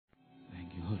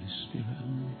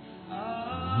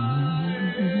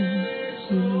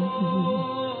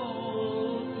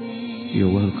You're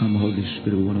welcome, Holy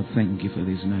Spirit. We want to thank you for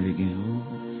this night again, Lord.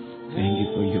 Thank you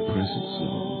for your presence,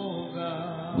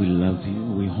 Lord. We love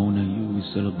you, we honor you, we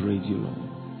celebrate you,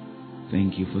 Lord.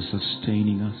 Thank you for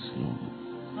sustaining us, Lord.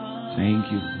 Thank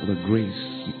you for the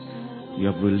grace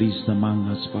you have released among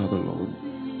us, Father, Lord,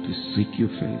 to seek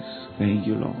your face. Thank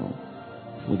you, Lord,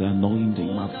 for the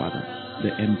anointing, my Father,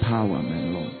 the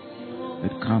empowerment, Lord,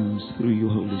 that comes through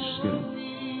you, Holy Spirit.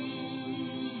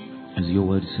 As your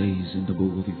word says in the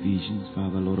book of Ephesians,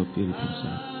 Father, Lord of Philippians,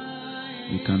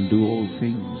 we can do all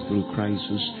things through Christ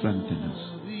who strengthens us.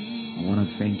 I want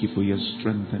to thank you for your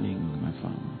strengthening, my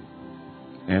Father.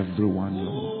 Everyone,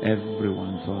 Lord,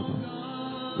 everyone, Father,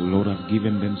 the Lord, have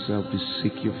given themselves to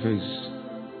seek your face.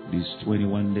 These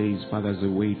 21 days, Father, as they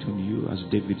wait on you, as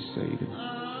David said,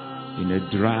 in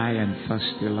a dry and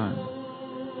thirsty land,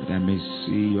 that I may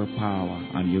see your power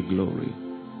and your glory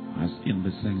as in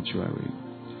the sanctuary.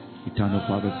 Eternal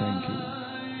Father, thank you.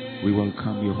 We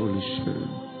welcome your Holy Spirit.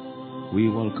 We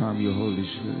welcome your Holy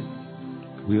Spirit.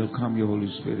 We welcome your Holy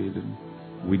Spirit. And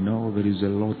we know there is a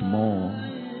lot more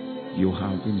you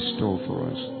have in store for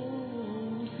us.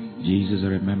 Jesus, I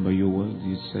remember your words.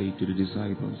 You say to the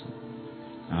disciples,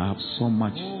 I have so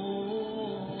much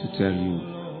to tell you,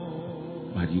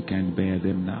 but you can't bear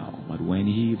them now. But when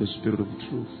He, the Spirit of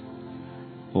truth,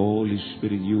 Holy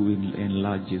Spirit, you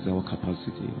enlarges our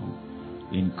capacity,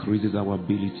 increases our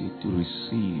ability to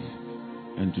receive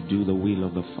and to do the will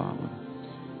of the Father.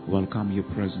 Welcome your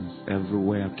presence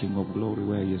everywhere, King of glory,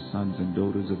 where your sons and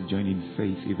daughters have joined in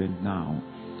faith even now.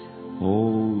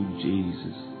 Oh,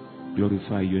 Jesus,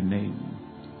 glorify your name.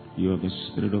 You are the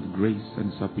Spirit of grace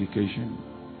and supplication.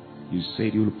 You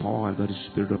said you will pour out that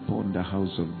Spirit upon the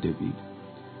house of David.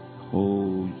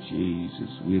 Oh,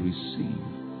 Jesus, we receive.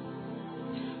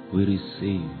 We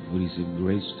receive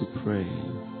grace to pray.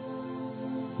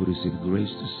 We receive grace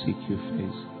to seek your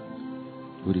face.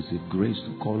 We receive grace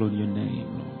to call on your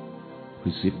name, Lord.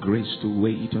 We receive grace to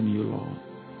wait on you, Lord.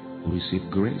 We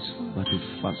receive grace, Father, to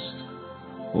fast.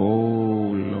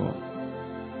 Oh, Lord,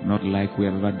 not like we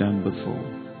have ever done before.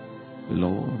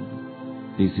 Lord,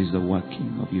 this is the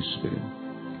working of your Spirit.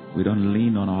 We don't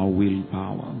lean on our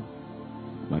willpower,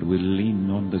 but we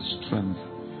lean on the strength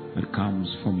that comes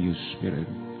from your Spirit.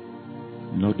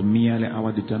 Not merely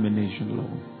our determination,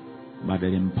 Lord, but the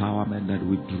empowerment that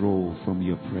we draw from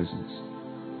your presence.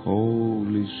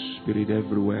 Holy Spirit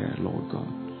everywhere, Lord God.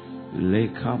 We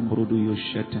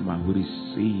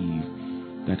receive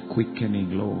that quickening,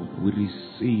 Lord. We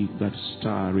receive that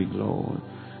stirring, Lord.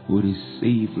 We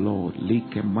receive, Lord,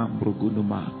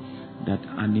 that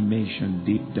animation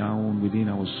deep down within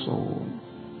our soul.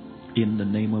 In the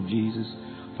name of Jesus,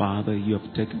 Father, you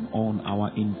have taken on our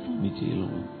infirmity,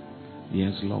 Lord.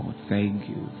 Yes, Lord. Thank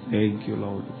you. Thank you,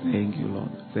 Lord. Thank you,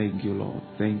 Lord. Thank you, Lord.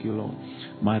 Thank you, Lord.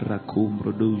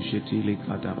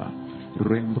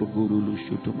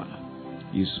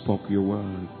 You spoke your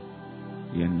word.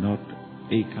 You are not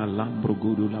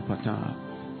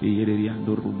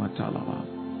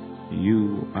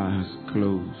you are as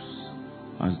close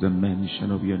as the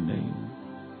mention of your name.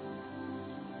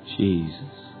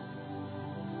 Jesus.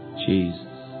 Jesus.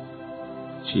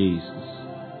 Jesus.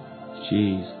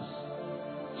 Jesus.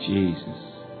 Jesus,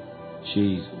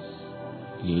 Jesus,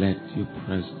 let your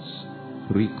presence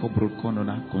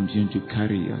continue to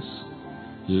carry us.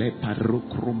 Let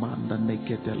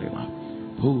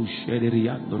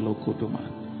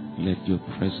your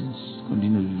presence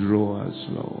continue to draw us,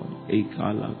 Lord.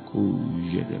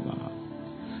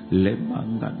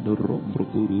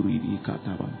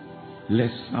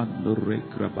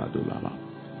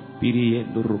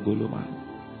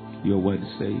 Your word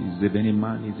says, if any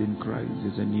man is in Christ,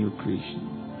 is a new creation.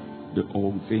 The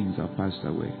old things are passed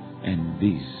away. And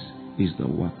this is the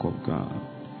work of God.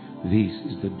 This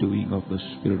is the doing of the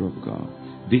Spirit of God.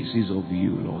 This is of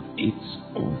you, Lord. It's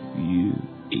of you.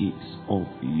 It's of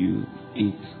you.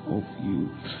 It's of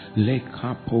you.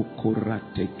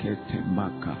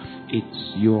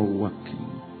 It's your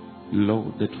working.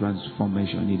 Lord, the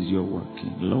transformation is your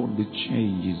working. Lord, the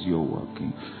change is your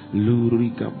working.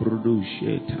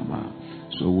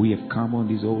 So we have come on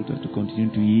this altar to continue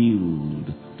to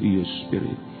yield to your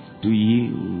Spirit, to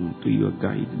yield to your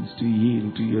guidance, to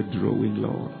yield to your drawing,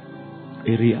 Lord.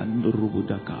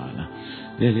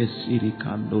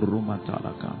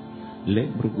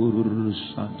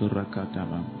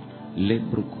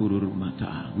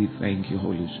 We thank you,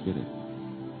 Holy Spirit.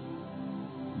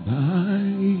 By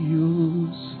your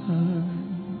side,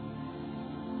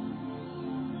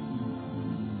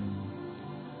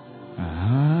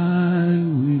 I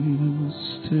will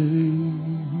stay.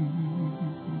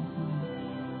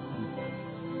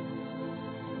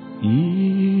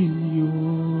 In your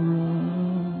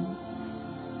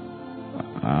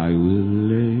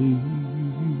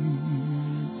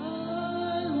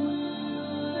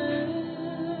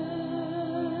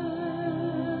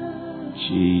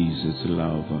Jesus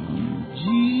lover.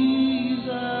 Jesus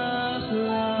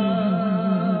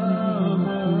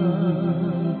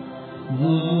lover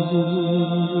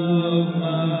of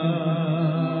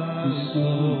my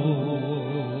soul.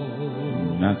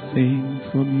 Nothing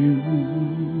from you.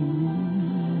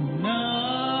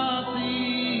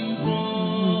 Nothing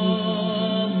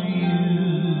from you.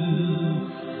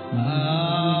 I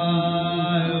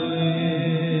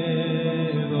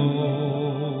will.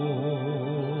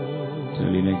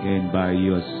 Tell him again, by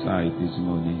your side this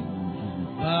morning.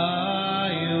 By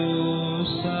your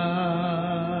side.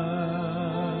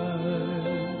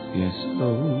 Yes,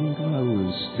 Lord, I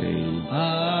will stay. I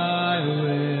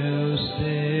will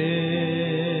stay.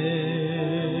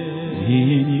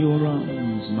 In your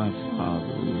arms, my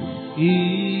Father.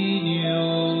 In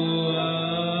your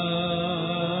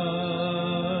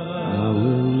I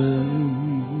will lay.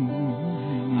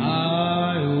 I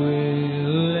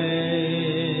will lay.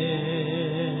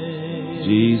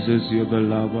 Jesus, you're the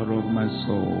lover of my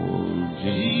soul.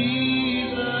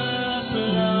 Jesus,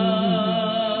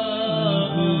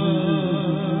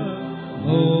 lover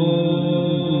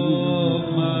of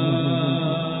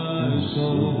my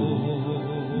soul.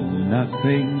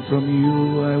 Nothing from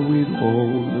you I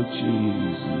withhold,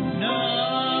 Jesus.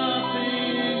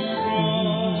 Nothing from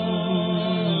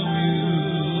you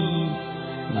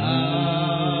I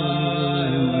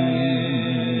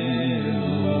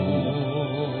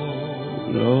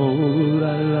will. Lord, I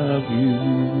love you.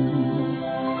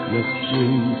 Yes,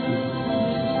 Jesus.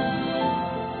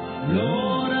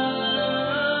 Lord, I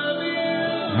love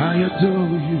you. I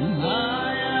adore you. I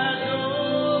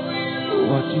adore you.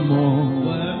 What more?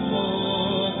 What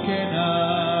more can I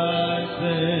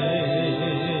say?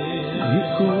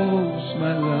 Because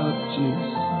my love,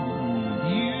 Jesus,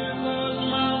 You was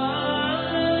my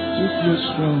took you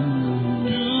strong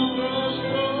to grow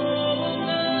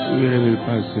stronger with every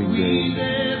passing with day.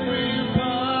 every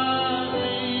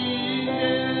passing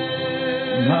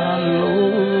day. My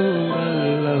Lord, I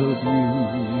love you.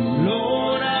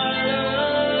 Lord, I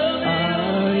love I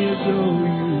adore you.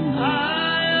 you. I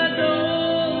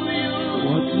adore you.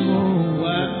 What more?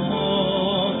 What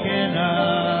more can I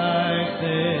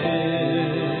say?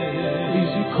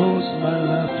 Is it cause my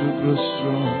love to grow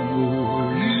stronger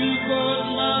You cause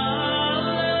my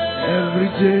every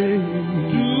day?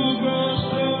 to grow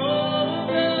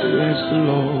stronger Yes,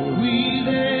 Lord. with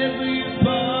every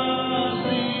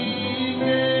passing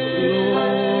day.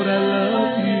 Lord, I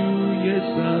love you. Yes, I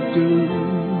do.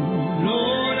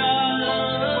 Lord, I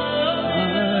love I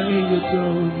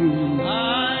adore you. you.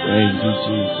 Thank you,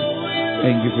 Jesus.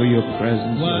 Thank you for your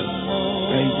presence, What Lord.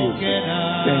 more Thank you. can I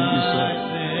Thank you, sir.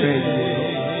 Thank you, Lord.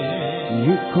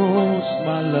 You cause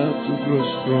my love to grow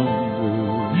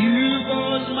stronger. You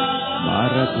cause my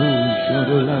Maratu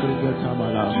shodolarga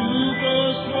tamala. to grow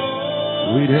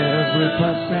strong With every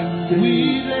passing day.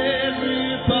 with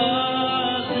every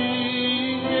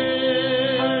passing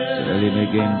day. Tell him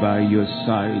again, by your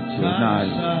side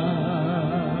tonight.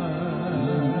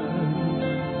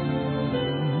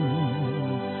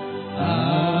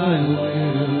 I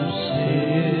will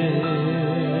stay.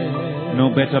 No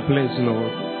better place,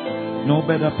 Lord. No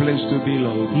better place to be,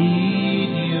 Lord. In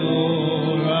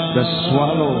your arms. The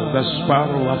swallow, the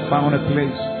sparrow have found a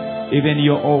place. Even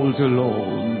your altar,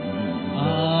 Lord.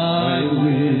 I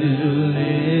will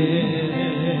live.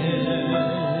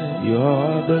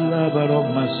 You're the lover of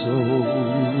my soul.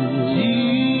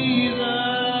 Jesus,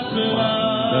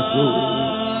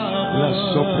 La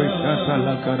sopricata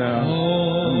la cara.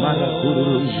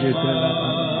 Malakuru jetela.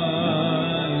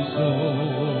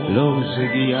 Lo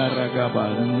seguiaragaba.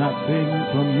 Nothing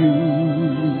from you.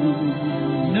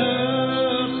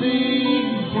 Nothing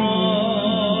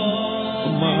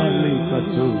from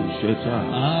Malikatu sheta.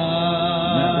 I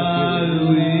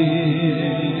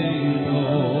will.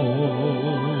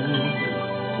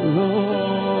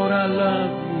 Lord, I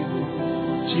love you.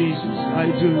 Jesus, I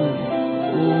do.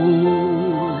 Oh,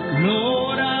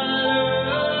 Lord, I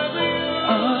love you. I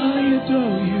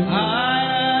adore you. I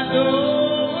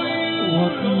adore you.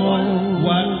 What more?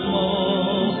 What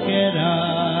more can I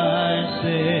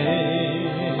say?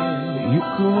 You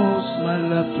cause my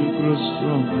love to grow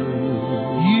stronger.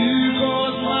 You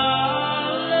cause my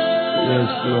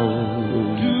Yes, love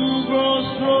Lord. to grow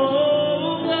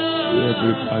stronger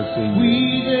Every passing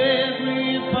with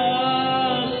every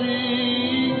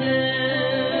passing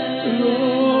day.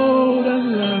 Lord, I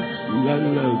love you. I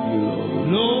love you, Lord.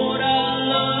 Lord, I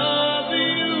love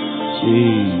you.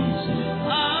 Jesus.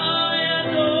 I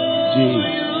adore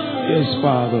Jesus. you. Yes,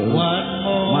 Father. What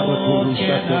more Marakuru can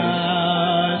Shato. I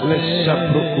Let's say?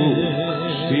 saproku.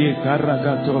 See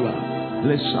Karagatola.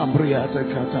 Let's ambriata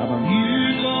katabam.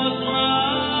 You cause my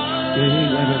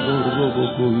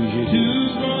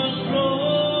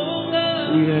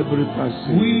We every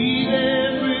passing.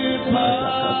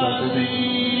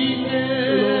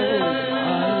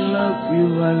 I love you,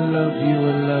 I love you,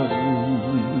 I love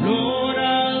you. Lord, I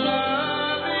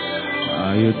love you.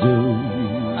 I adore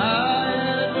you. I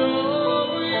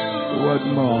adore you. What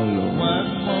more, Lord? What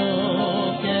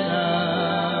more can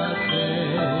I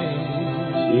say?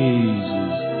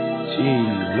 Jesus,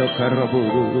 Jesus, look at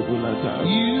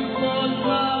You cause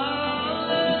my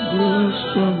grow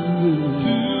stronger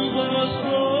to grow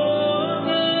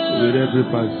stronger with every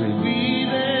passing.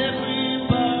 with every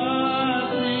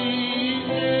passing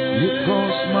day. You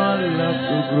cause my love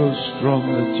to grow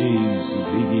stronger, Jesus.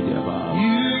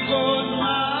 You cause my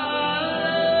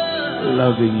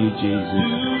Loving you, to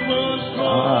Jesus. grow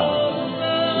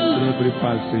stronger With every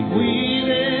passing day. with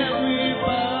every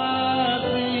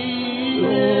passing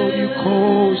Lord, you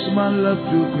cause my love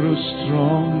to grow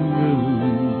stronger.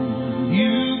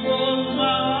 You cause my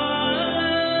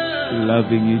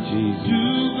Loving you, to Jesus.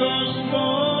 grow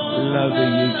stronger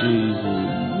Loving you, Jesus.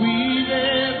 with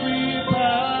every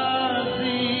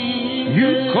passing You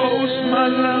day. cause my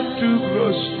love to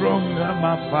grow stronger,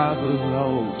 my Father,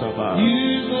 Lord.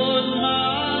 You cause my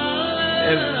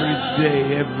Every day,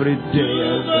 to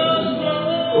grow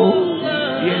Oh,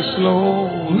 stronger yes,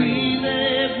 Lord. with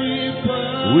every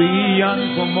We yearn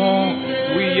for more.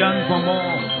 We yearn for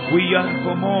more. We yearn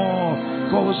for more.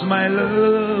 Cause my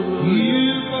love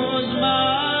You cause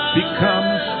my become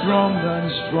stronger and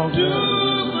to stronger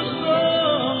grow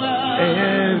stronger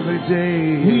every day.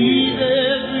 with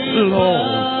every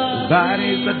Lord, that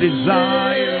is the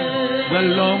desire, the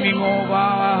longing of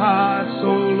our hearts, oh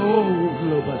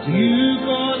Lord. You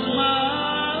cause my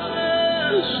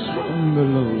Stronger,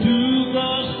 Lord, to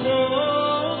grow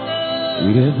stronger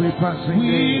with every passing with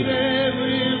day.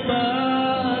 every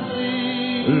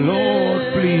passing Lord,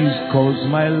 please cause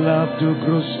my love to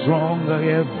grow stronger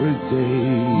every day.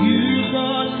 You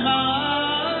cause my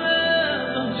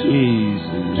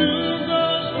Jesus. to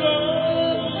grow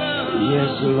stronger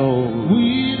Yes, Lord.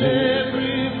 with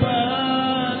every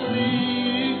passing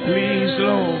Please,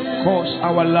 Lord, cause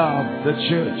our love, the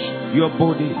church, your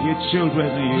body, your children,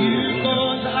 You you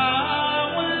cause our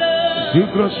love to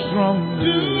grow to stronger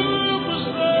grow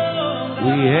stronger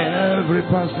with every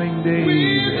passing with day.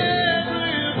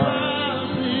 every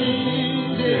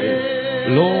passing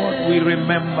day. Lord, we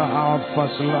remember our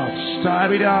first love.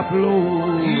 Start it up,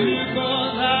 Lord. You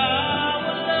cause our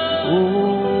love Oh,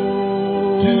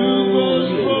 to grow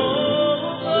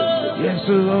stronger yes,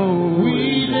 Lord.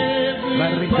 with every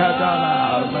Marikadala.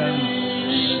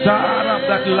 Start up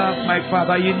that love, my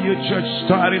Father, in your church.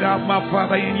 Start it up, my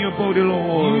Father, in your body,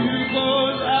 Lord. You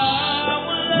cause our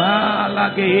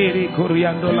Malageri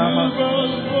Koriandolama. to grow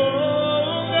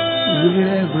stronger With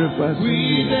every with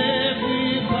passing day.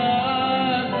 every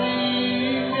passing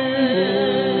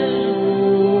day.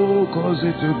 Oh, cause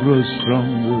it to grow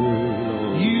stronger,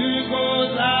 Lord. You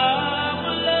cause our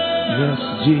love Yes,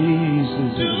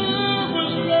 Jesus. to grow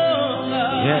stronger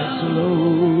Yes,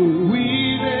 Lord.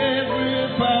 with every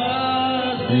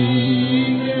passing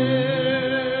day.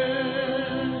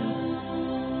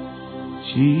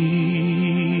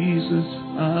 Jesus,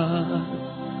 I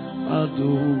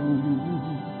adore.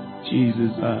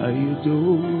 Jesus, I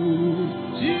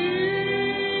adore.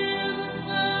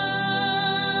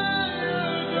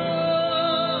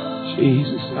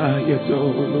 Jesus, I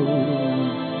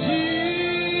adore.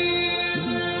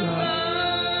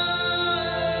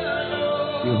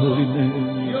 Your holy name.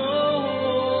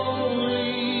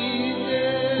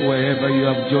 Wherever you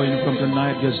have joined from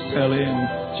tonight, just tell him,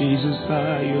 Jesus,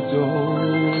 I adore.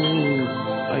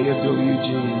 I adore you,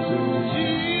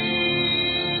 Jesus.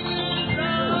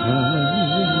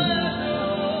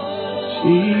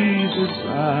 Jesus,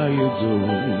 I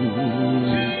adore you.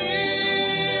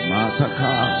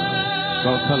 Mataka,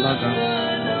 Sotalaga,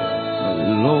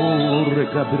 Lord,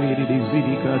 Gabriel,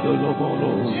 Zidika,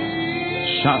 Dolobolo,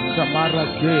 Shanta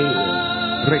Marake,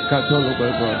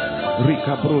 Recatoloba,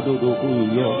 Rika Brodo,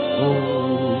 your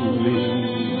holy.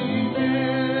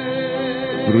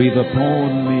 Breathe upon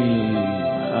me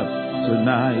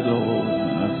tonight, Lord.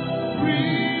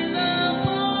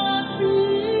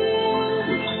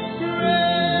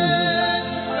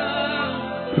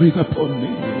 Breathe upon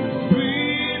me,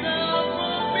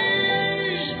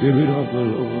 Spirit of the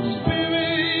Lord.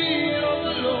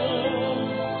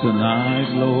 Tonight,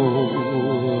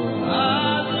 Lord,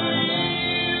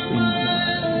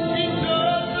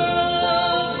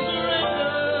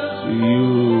 to you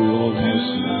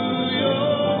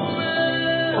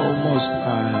almost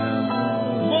I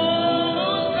am.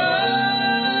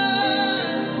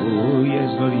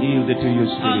 yielded to your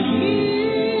spirit.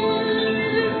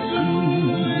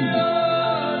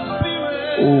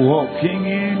 Walking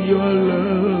in your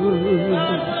love.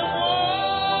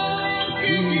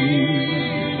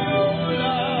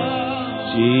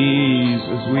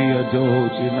 Jesus, we adore you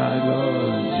tonight,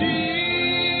 Lord.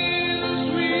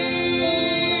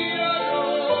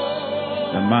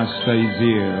 The Master is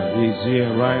here. He's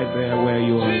here right there where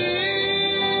you are.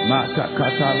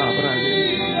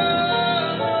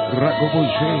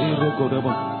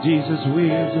 Jesus,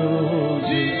 we adore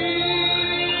you.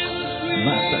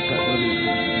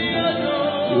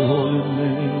 Your holy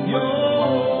name.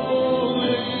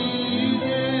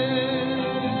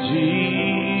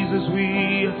 Jesus, we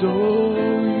adore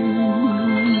you.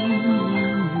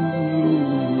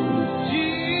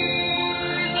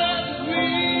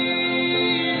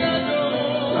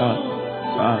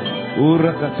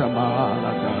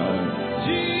 Urakatamalaka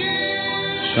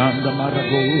Shanda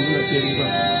Maragula Deriva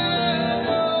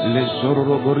Le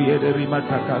Sororo Boriede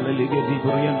Rimataka Lige di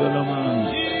Boriendo Laman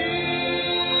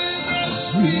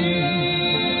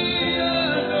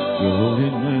Your holy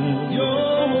name.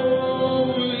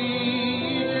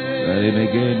 Let him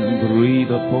again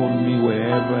breathe upon me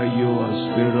wherever you are,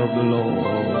 Spirit of the Lord.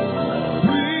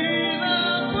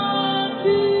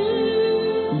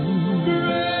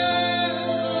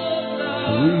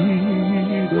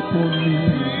 Breathe upon me,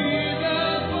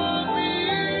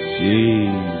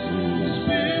 Jesus.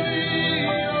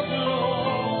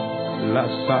 La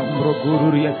Sambro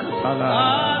Gururia Katala,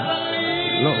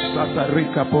 Lo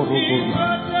Satarika Porugula,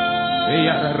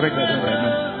 Eya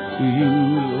Regadana, you,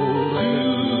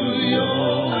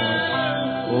 Lord,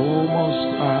 almost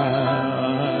high.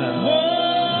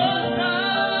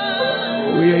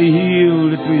 We are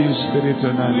healed to your spirit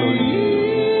tonight, Lord.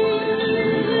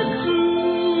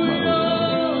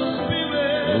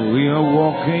 We are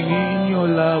walking in your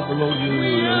love, Lord.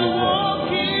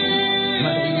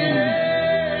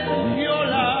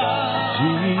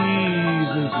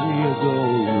 Jesus, we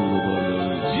adore you,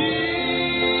 Lord.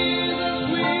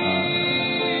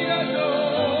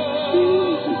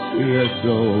 We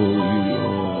adore you,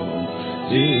 Lord.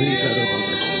 Jesus,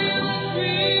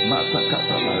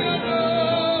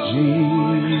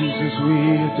 we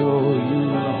adore you,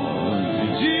 Lord.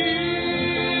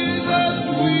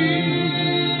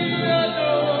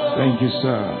 Thank you,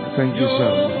 sir. Thank you,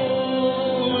 sir.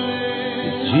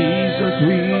 Jesus,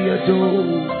 we adore.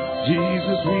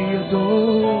 Jesus, we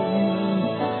adore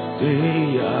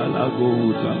you.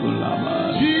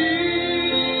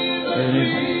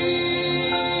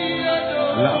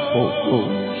 La poco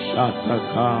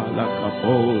shataka la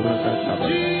kapora kataba.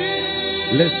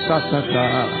 Lesataka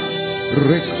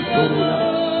rekatola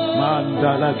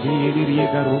mandala kiri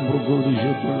riega rumbruguru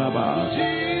jutulaba.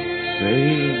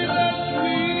 Sega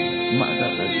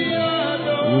madalagi.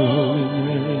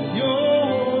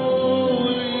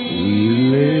 We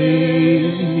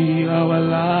lay our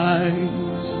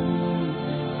lives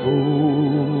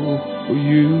for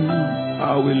you.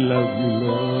 How we love you,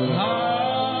 Lord.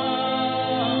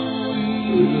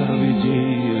 We love you,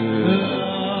 Jesus.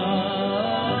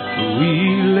 We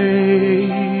lay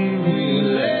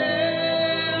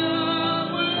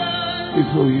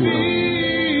before you, Lord.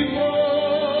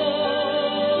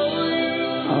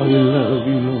 How we love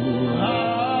you, Lord.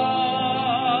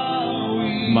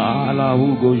 Mala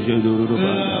Hugo Jeduru.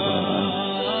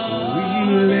 We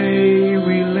lay.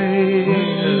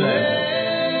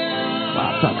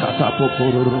 Matakata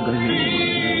Poporo.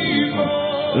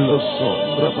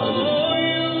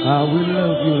 How we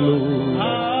love you, Lord.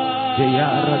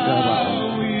 Jayaragava.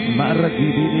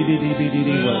 Maragidi.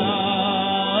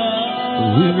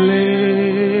 We lay.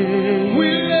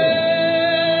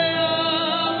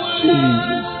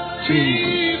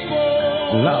 Jesus.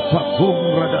 La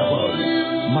Pakumradava.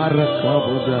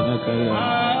 Marakabudanakaya.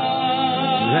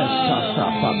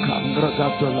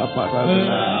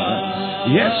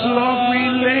 Yes, Lord, we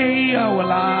lay our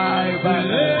life.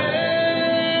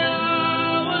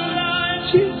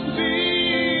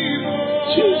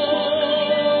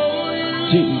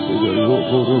 Jesus, we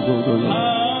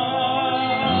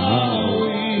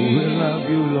love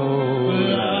you, Lord.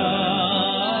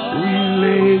 We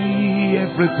lay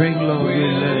everything, Lord. We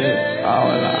lay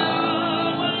our life.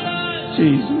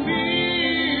 Jesus.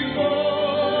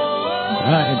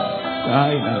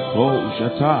 Aina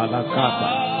Shatala Kapa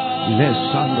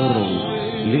Lesandro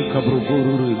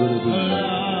Likabruguru.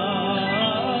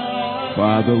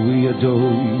 Father, we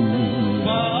adore you.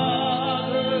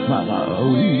 Mama,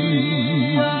 we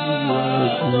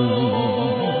adore you.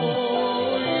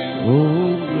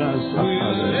 Oh,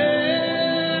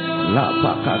 La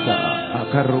Pakata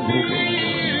Akarubru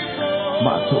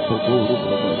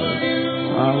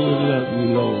I will love you,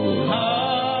 Lord.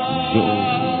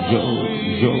 Joy.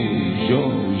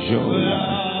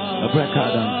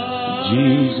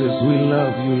 Jesus, we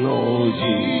love you, Lord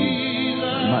Jesus.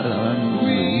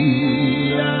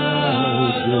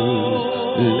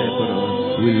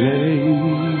 We lay.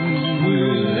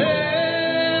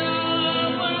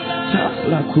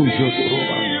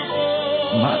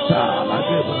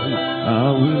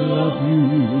 I will love you.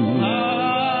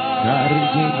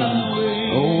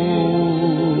 Oh,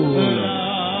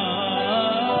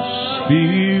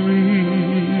 Spirit, we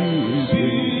lay.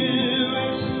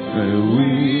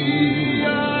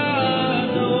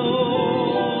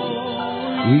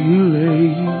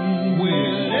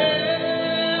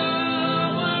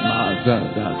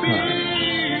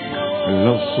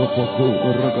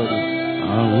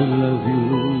 I will love you.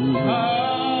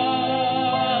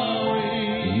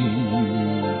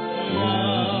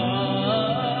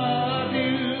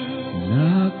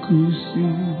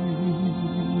 Nakusinganga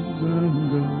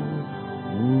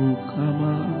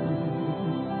ukama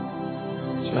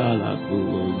chalaku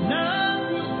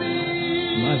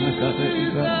malakata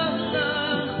iba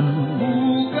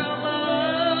ukama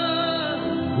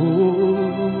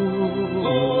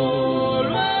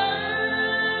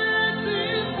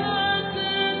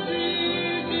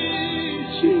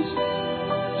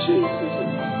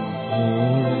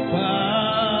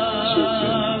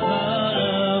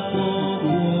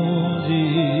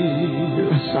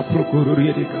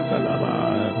Procuraria de Catalaba.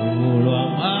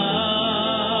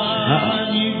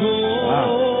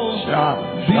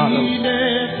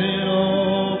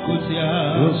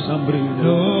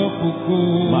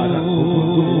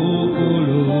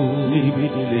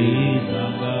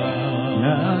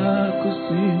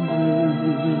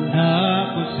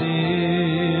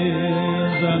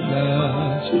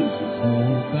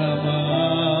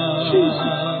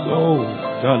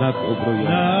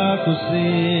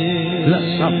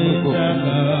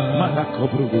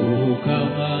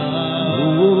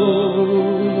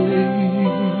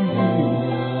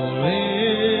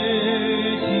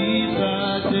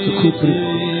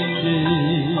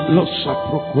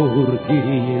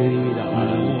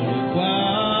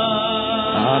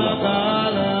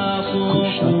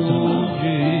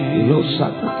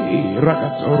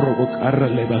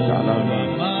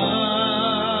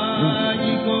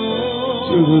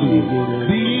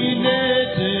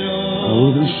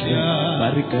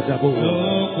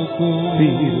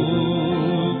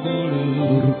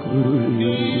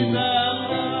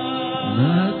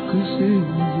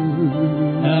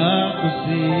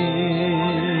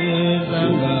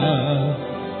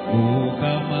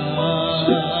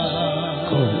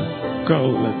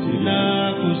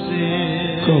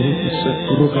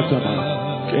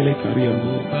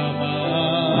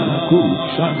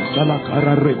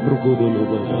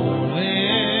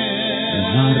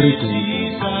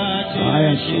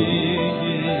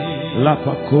 La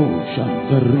Pacosa,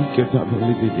 the Riqueta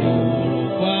Bolivia,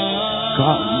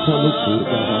 Canta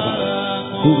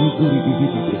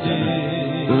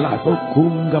La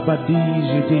Bocunga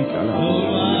Badisi di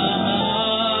Calabria,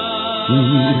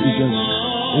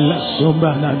 La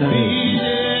Sombanana,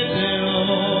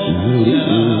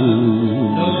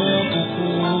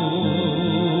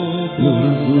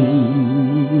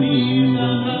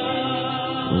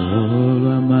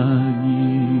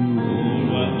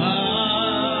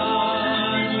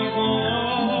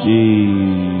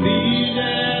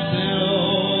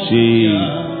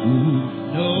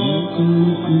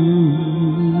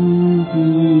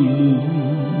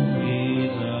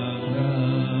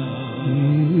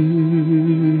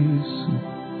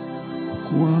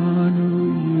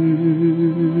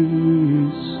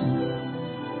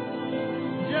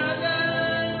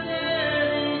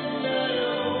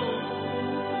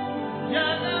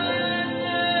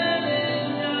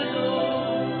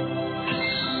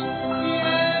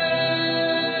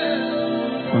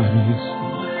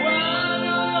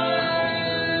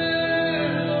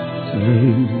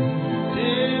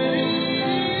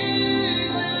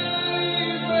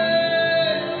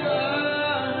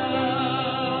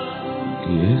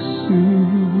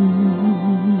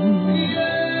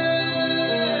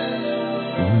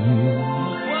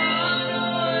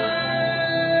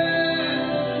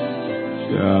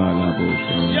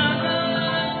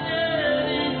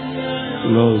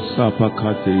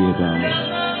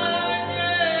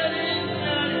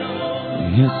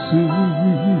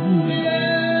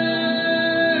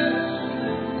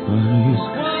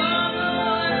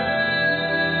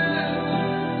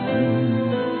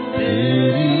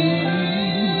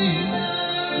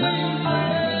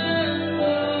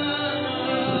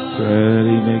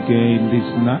 Again this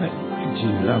night.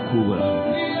 Jilakuba.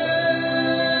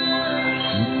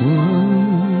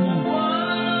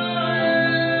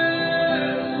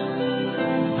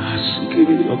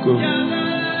 Asikiri yoko.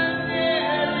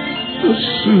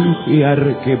 Usuki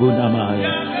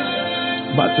arkebunamaya.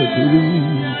 Batukuru.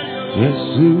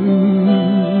 Yesu.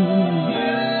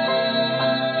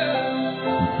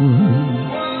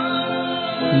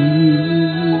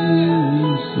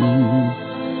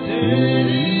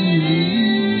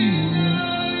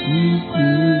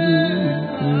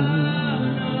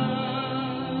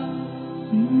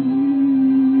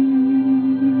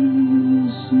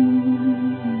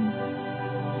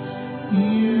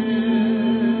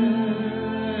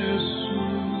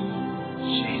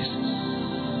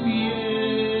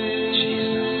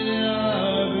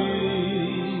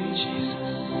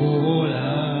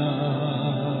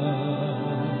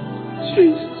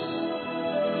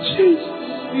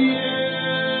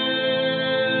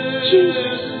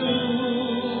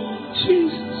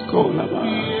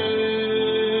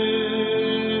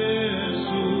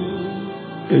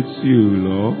 It's you,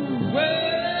 Lord.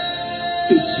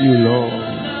 It's you, Lord.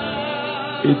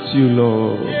 It's you,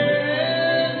 Lord.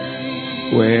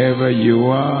 Wherever you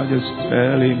are, just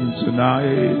tell him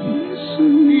tonight.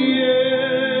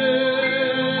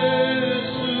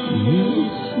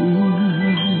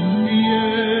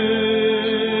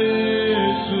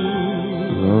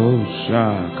 Oh,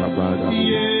 Shakabada.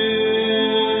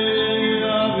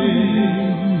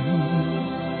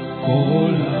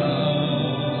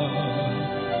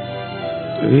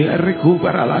 E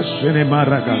recupera la scena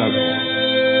maracala.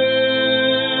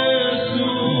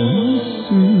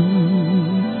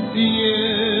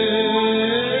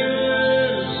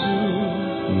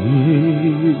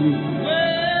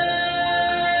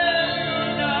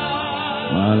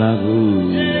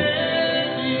 Malagu.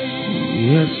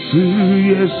 Yes,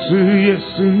 yes, yes.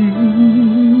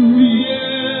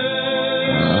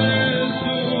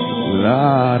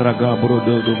 La raga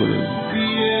brodo.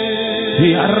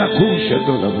 Arakusha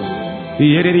dolabo.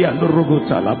 Yeri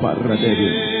andruguta la parra devi.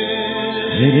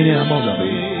 Nini amogabe.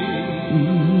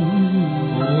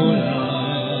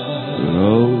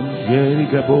 Oh, yeri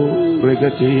gabo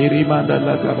regatiri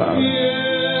mandala gaba.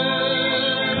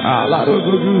 Ala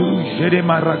rugudu yeri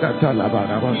maragata la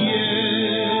baraba.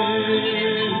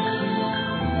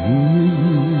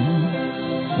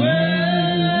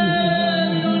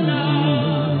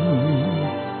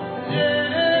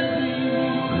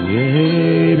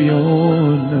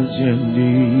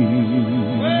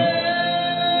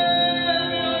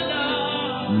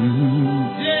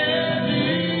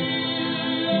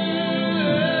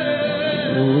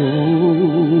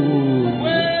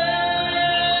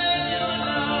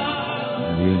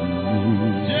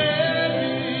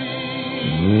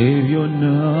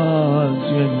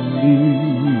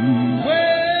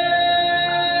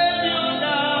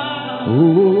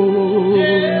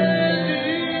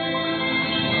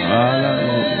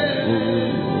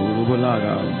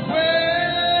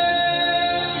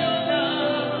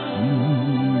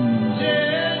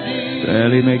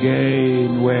 Tell him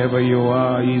again, wherever you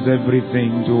are, he's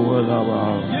everything to all of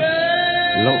us.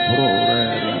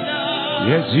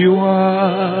 Yes, you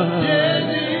are.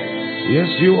 Yes,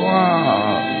 you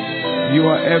are. You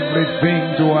are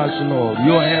everything to us, Lord.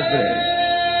 You are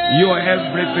everything. You are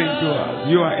everything to us.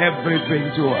 You are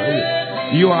everything to us.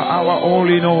 You are our all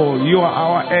in all. You are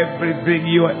our everything.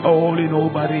 You are all in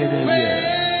all.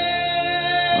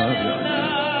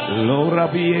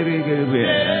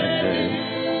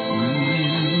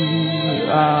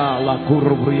 La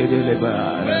curvia delle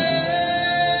bare.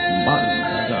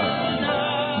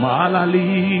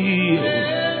 Malali.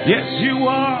 Yes, you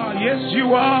are. Yes,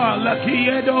 you are. La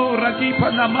chiedo, rakipa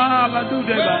nama, la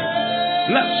dudeva.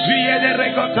 La siede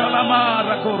regota la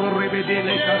mara, corre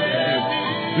vedele cade.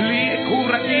 Li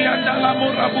cura chi anda la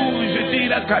morabuje,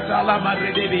 tira catala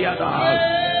madre de viada.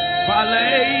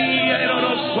 Palei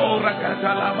ero sora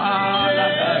catala mala.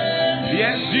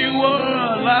 Yes, you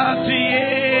are. La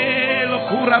tielo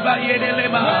cura bayede le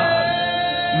mar.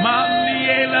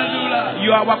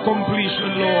 You are our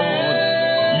completion, Lord.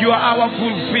 You are our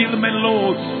fulfillment,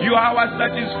 Lord. You are our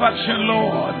satisfaction,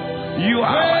 Lord. You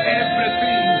are our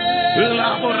everything.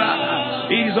 Labora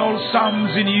is all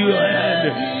sums in your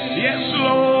hand. Yes,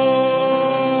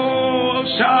 Lord.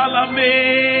 Shalame.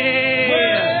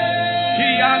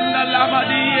 Kianda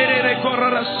lamadiere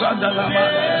recorra sanda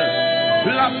lamada.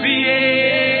 La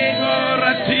fiego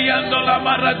ratiando la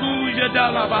maraduja da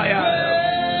la baya.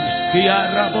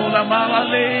 Kiarabola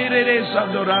malalere de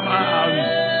sandoraman.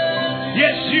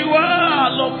 Yes, you are.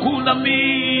 Lokuna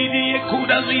mini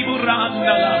ekuda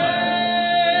liburanda lama.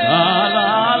 Ala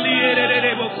aliere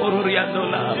de bocoriando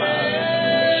lama.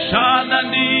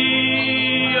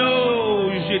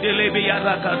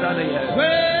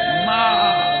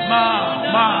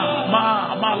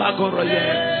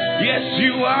 Yes,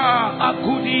 you are.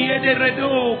 Akudi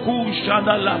ederedo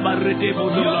kushanda la marede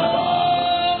bodolaba.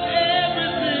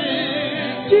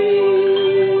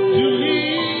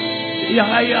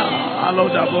 Yaya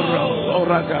alodaboro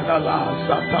oragadala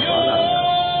satabala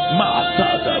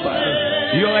matadaba.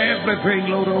 You're everything,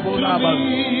 Lord Obolaba.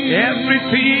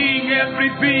 Everything.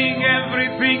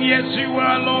 Yes, you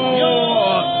are,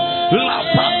 Lord. La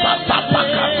papa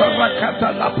rakata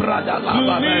la prada la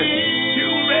baba. You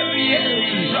really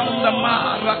is on the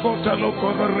marakota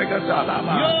loko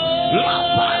regatalama. La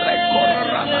pare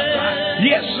korramata.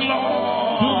 Yes,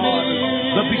 Lord.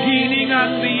 The beginning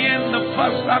and the end, the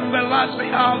first and the last, the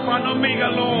Alpha and Omega,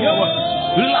 Lord.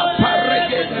 La pare.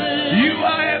 You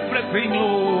are everything,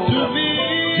 Lord.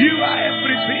 You are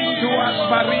everything to us,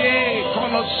 Marie.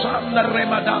 Colosanda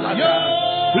remadala.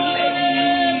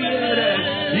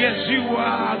 Yes, you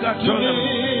are, God. You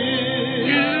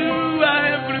are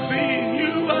everything.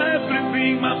 You are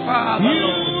everything, my Father.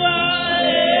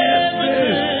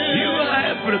 You are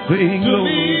everything, Lord.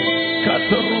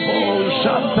 Katorobo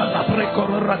Shanta la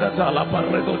precor ragatala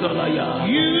parrego dolaya.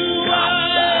 You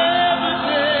are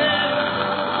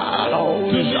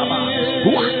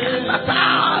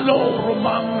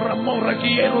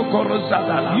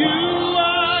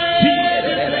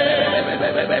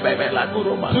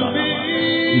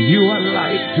You are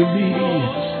light to me.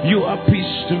 You are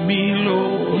peace to me,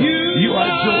 Lord. You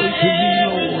are joy to me,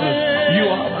 Lord. You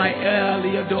are my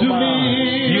early adoma.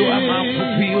 You are my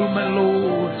fulfillment,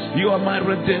 Lord. You are my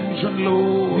redemption,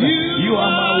 Lord. You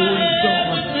are my wisdom.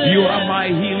 You are my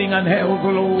healing and health,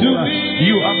 Lord.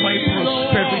 You are my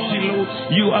prosperity, Lord.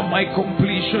 You are my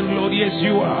completion, Lord. Yes,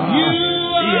 you are.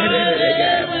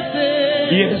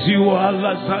 Yes, you are,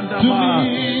 La Santa Ma.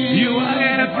 You are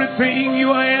everything.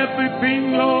 You are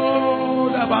everything,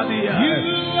 Lord. Abadia.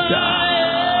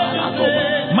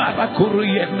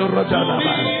 Marakurieno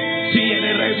Rodalaba.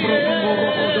 Tiene Rebro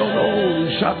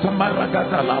Shata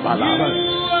Maragata Lava Lava.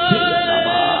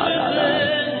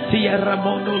 Tierra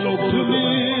Mono Lobo.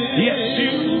 Yes,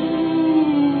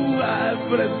 you are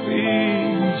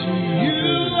everything. You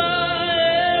are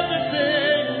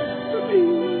everything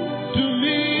to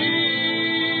me,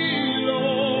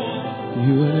 Lord.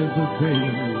 You are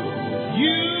everything.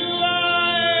 You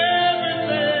are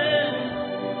everything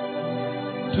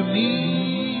to me.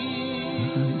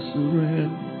 I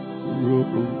surrender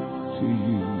to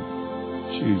you.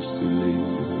 Choose to live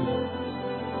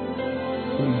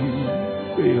for you.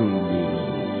 Fill me,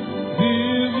 Lord.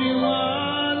 Give you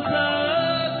once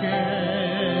again.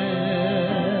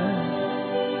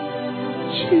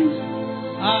 Jesus.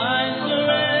 I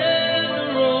surrender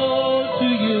all to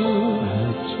you.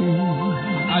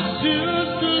 I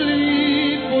choose to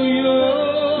live for you.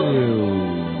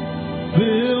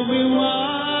 Fill me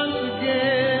once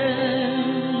again.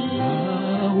 I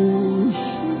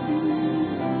worship you.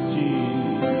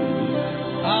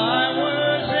 I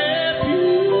worship you.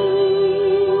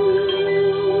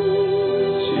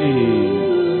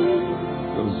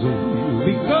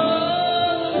 Because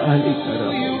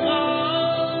you are.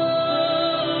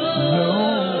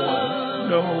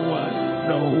 No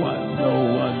one,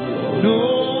 Lord. No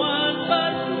one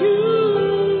but you.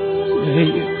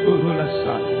 Hey,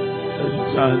 can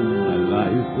turn my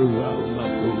life around, my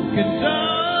God. Can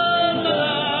turn my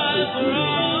life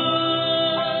around.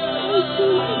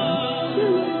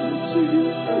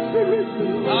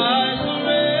 I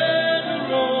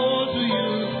surrender all to you.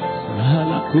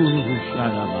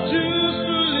 Choose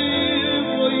to live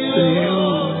for you.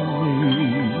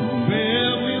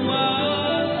 Fill me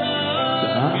once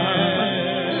again.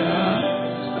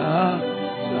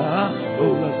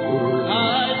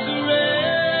 I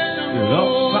surrender all to you.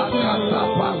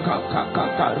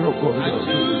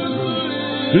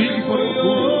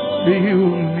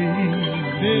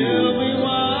 Fill me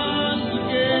once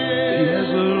again. Yes,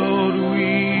 Lord,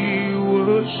 we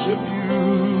worship you.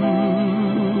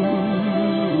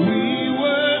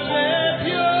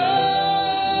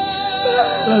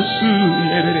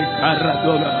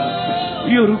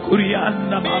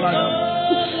 Yorukuriana malaya,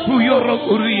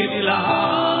 Uyorokuriela,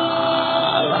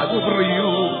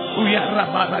 Lagurio,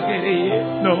 Uyaramagere,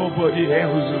 nobody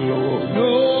else, Lord. No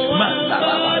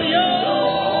Mandalario.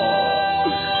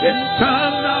 And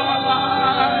turn our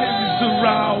lives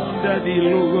around the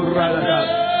Lugurada,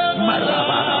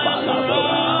 Marabala.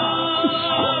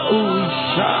 Oh,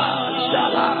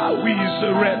 Shala, we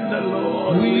surrender,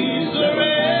 Lord. We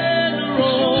surrender.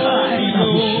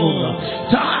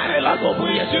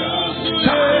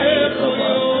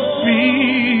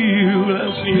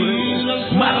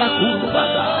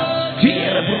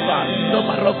 Rando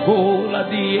Maracola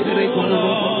di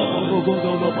Recorobo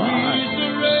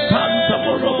Santa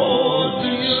Morobo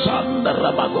Santa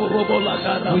Rabago Robo La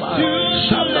Garaba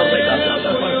Santa Regata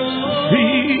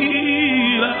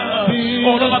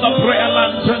all over the prayer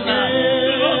land tonight.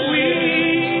 Lord, we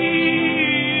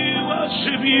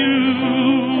worship you.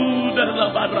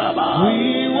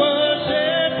 We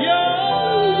worship you.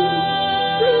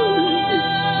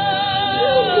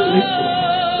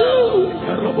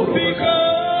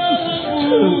 Because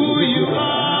who you are.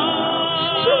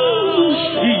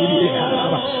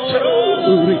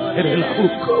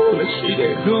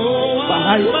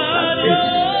 Our lives,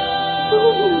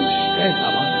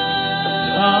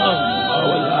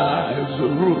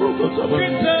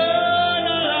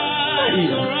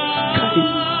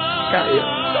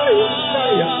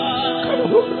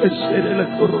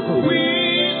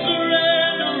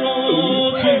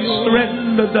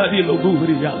 surrender Daddy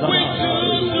Loguria.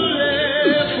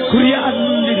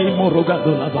 Kuriandiri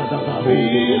Morogado la Badaba.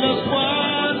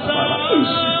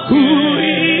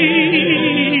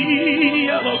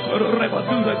 Kuria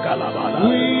Lokorebadura Calabada.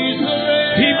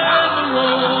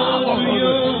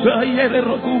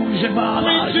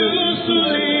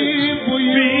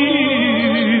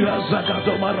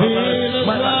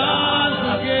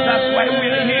 That's why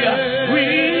we're here. We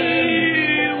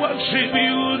worship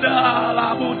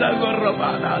you.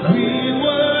 We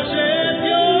worship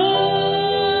you.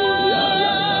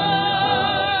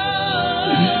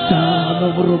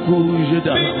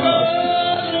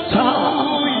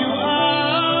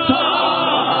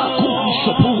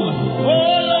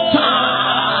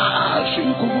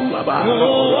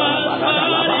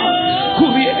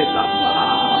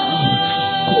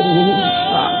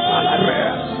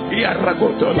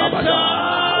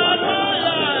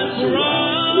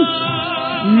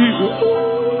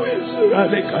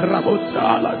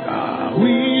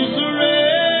 We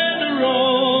surrender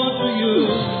all to you.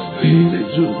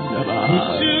 We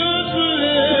choose to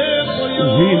live for you.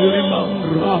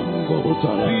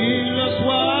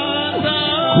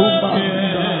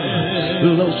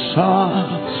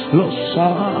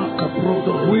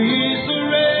 We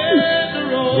surrender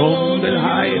all. From the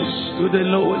highest to the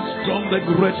lowest, from the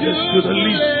greatest to the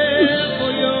least,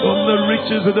 from the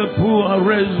richest to the poor,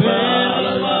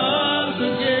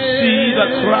 see the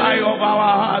cry of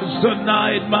our hearts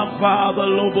tonight, my Father.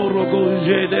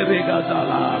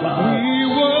 We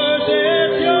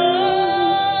worship you.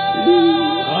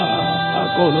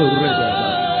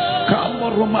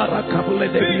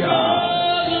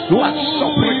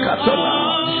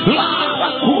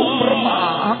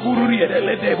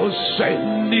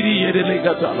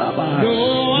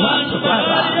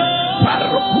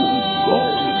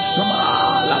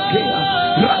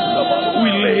 We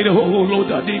lay the whole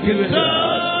load of the turn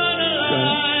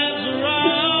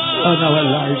our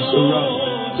lives around.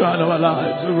 Turn our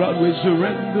lives around. We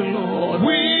surrender, Lord.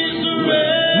 We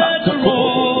surrender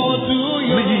all to you.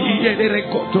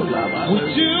 We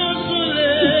choose to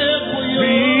live for you.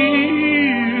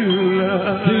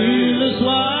 Feel us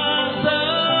once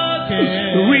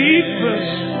again. We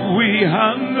thirst, we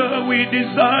hunger, we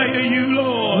desire you,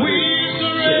 Lord. We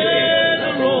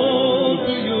surrender all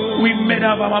to you. We made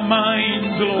up our minds,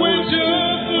 Lord. We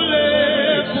choose to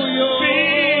live for you.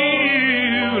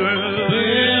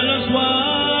 Feel us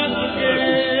once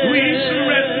again. We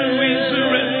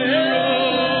surrender,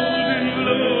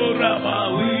 Lord.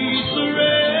 We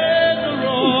surrender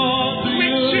all to you. We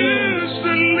choose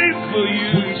to live for you.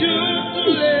 We choose to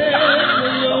live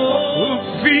for you.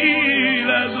 Feel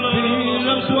us,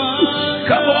 Lord.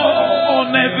 Come on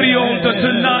every altar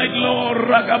tonight, Lord.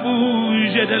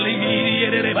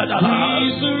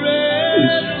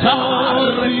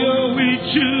 We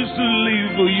choose to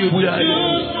live for you. We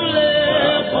choose to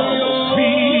live for you.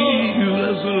 Feel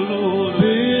us, Lord.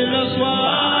 Feel us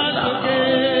once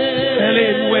again.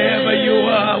 Wherever you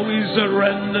are, we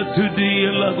surrender to thee.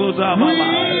 We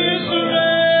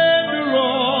surrender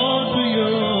all to you.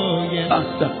 Yes.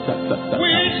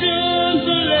 We choose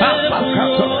to live for you.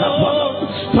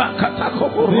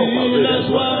 Feel us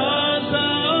once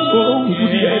again.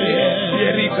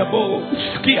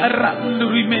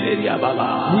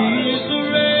 We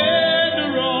surrender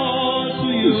all to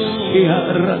you. We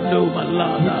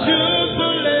choose to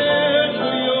live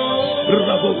for you.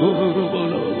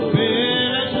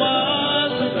 Feel us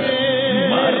once again.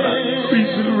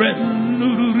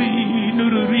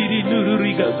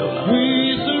 We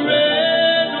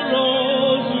surrender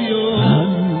all to you.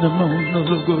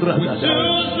 We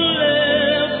choose to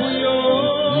live for you.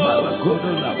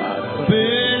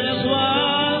 Feel us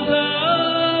once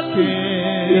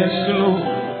again. Yes, Lord.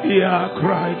 Hear our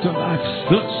cry tonight.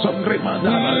 Let some great man. We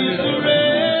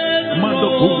surrender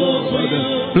for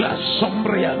you. La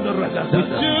sombria de We ragazza.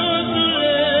 choose to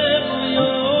live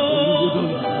for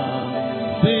you.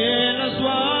 Fill us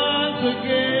once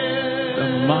again. The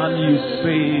man you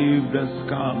saved has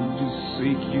come to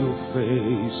seek your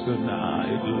face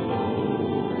tonight,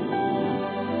 Lord.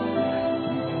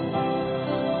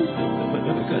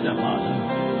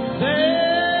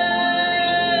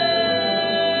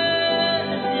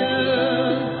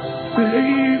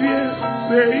 Savior,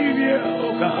 Savior,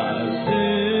 oh God.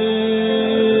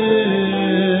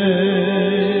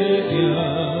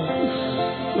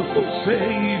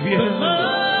 Savior, The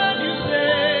man you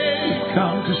saved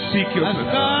come to seek your has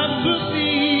face. come to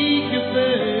seek your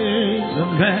face. The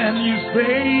man you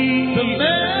saved The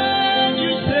man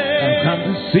you has saved come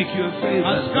to seek your face.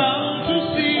 has come to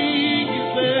seek your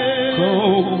face.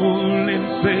 Call him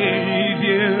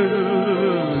Savior.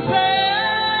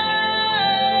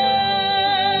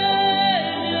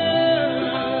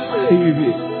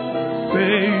 Savior,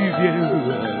 Savior.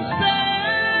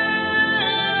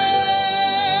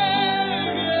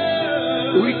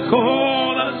 We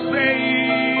call a Savior.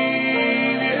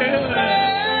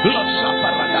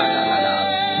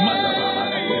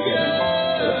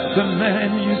 The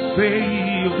man you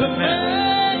save, the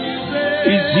man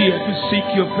is here to seek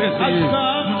your face. Has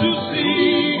come to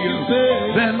seek your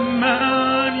face. The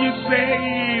man you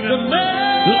save, The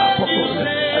man you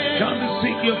has come to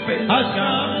seek your face. has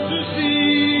come to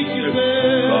seek your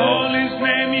face. Call his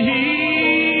name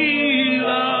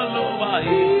Healer, Lord.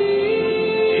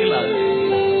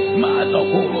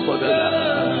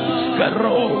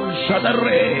 Caro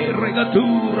Shadare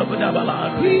Regatura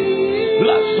Badabalari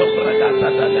La Sobragata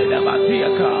da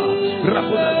Batiaka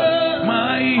Rapula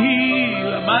My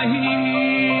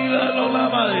healer Lola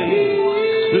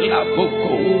La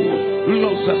Boko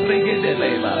Lo Sabrege de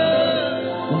Leva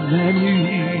Man you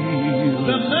heal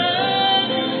The man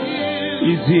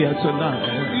is here tonight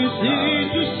is here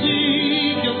to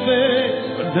seek your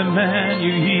face. The man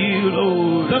you heal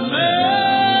Lord The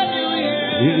man you hear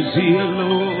is here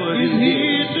Lord is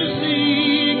here to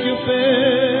seek your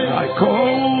face. I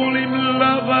call him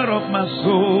lover of my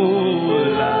soul.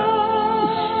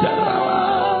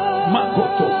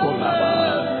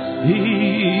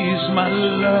 He's my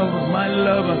lover, my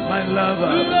lover, my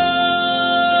lover.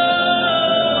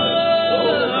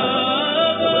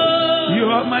 You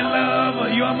are my lover,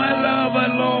 you are my lover,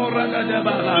 Lord.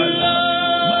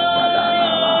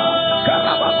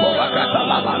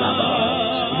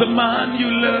 The man you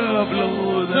love,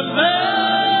 Lord. The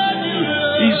man you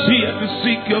love He's here to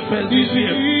seek your face. He's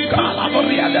here.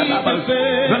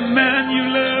 The man you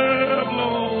love,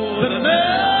 Lord. The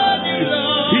man you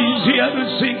love He's here to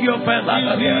seek your face.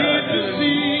 is here to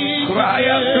seek your Cry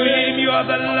out to face. him. You are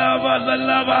the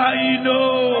lover I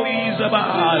know he's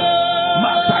about.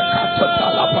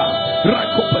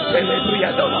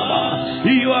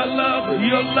 You are love,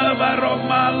 your lover of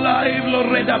my life,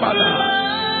 Loretta Bala.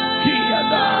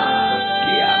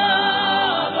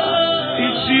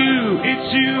 It's you,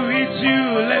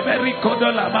 Leberico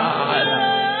de la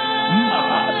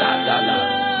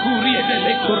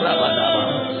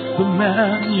The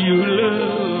man you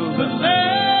love, The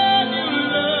man you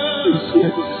love is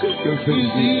here to seek your is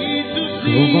face. here to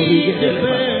seek your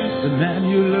face. The man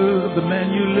you love, the man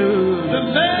you love, The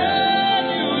man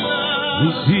you love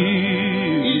is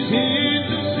here. is here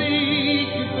to seek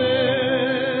your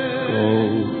face.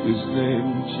 Call his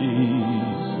name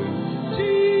Jesus.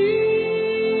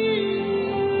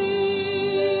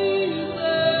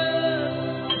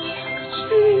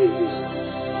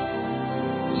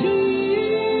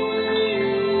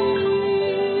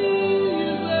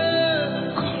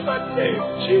 Call that name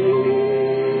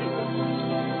Jesus.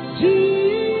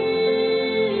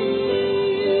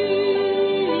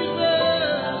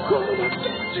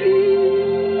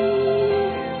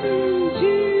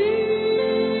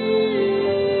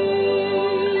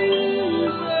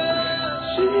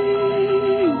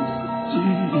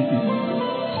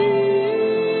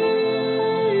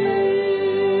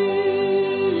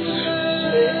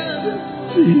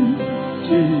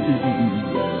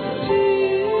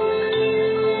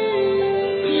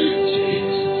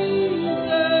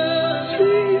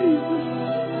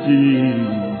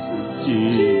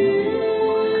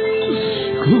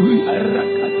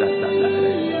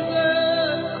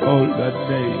 Call that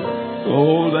name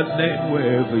Call that name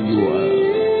wherever you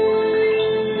are.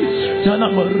 Tana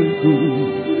Mariku.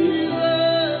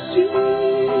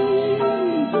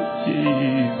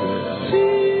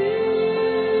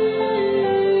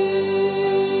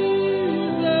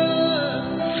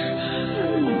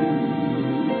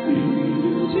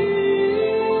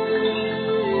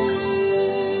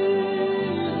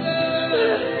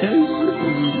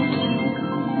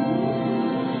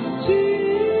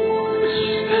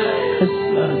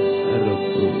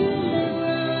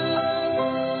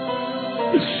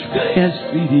 Kaya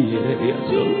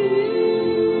siriyaso.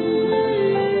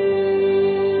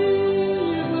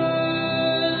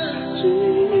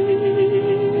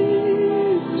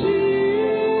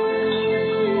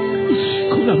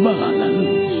 Kunamahalan.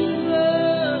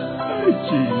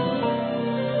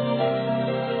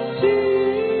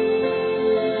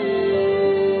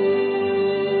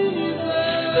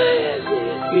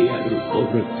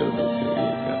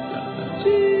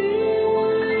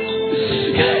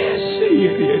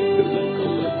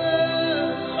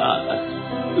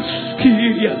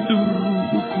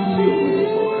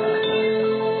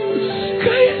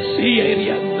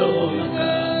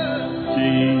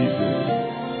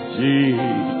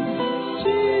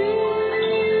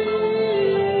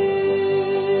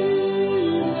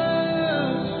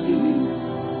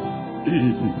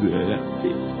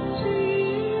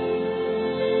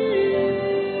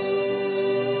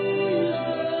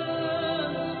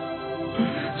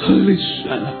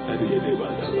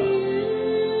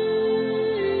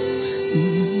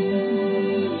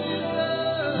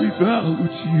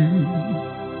 Without you,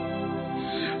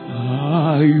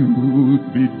 I would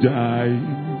be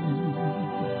dying.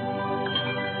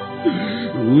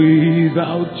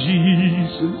 Without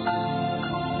Jesus,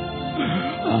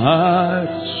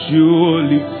 I'd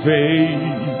surely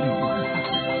fail.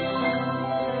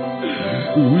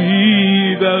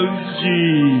 Without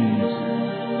Jesus,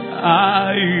 I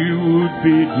would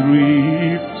be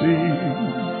drifting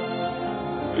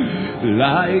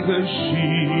like a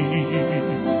sheep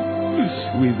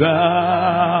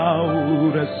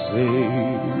without a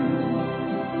sail.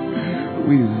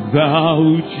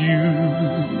 Without you,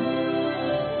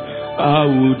 I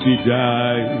would be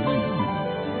dying.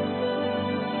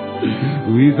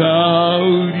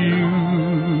 Without you,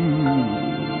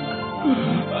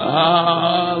 I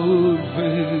would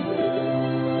fail.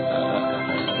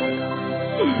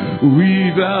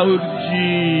 Without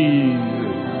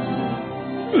Jesus,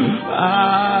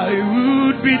 I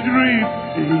would be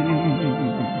drifting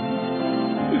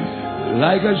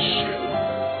like a ship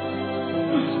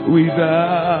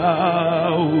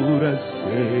without a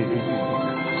sail.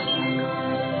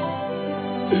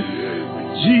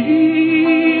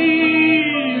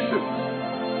 Jesus,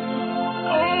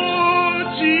 oh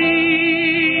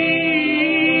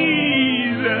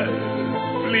Jesus,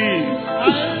 please,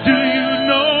 do you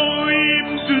know him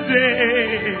today?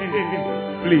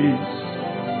 Please,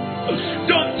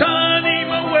 don't turn him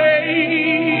away.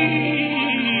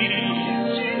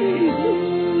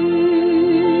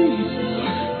 Jesus,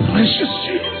 precious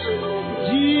Jesus,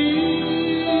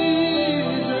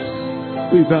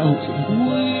 without him,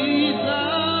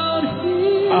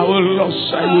 our loss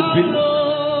I would be.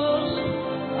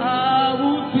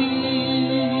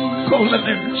 Call the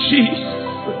name Jesus.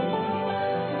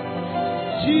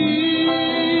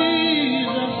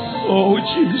 Oh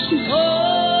Jesus.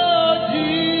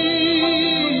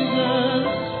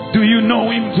 Do you know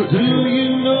him today?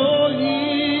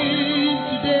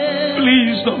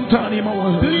 Please don't turn him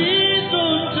away.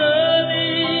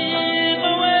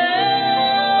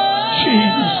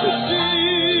 Jesus.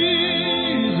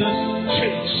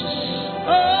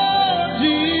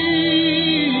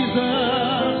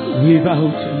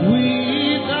 Without him,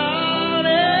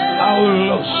 our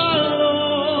lost,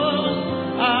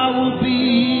 I will be.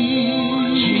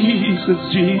 Jesus,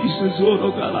 Jesus,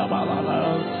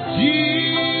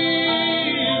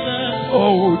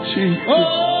 oh Jesus,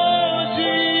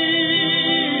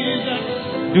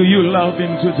 do you love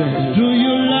him today?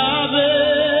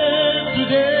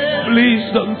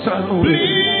 Please don't turn away.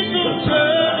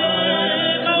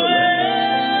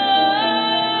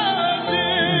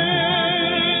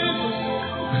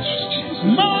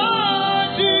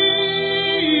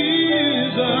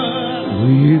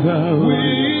 Without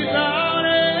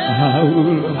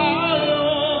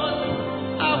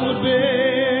I would be.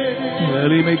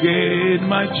 Tell him again,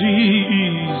 my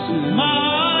Jesus.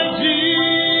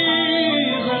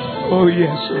 Oh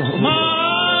yes, Lord.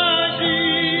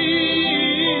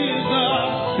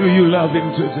 Do you love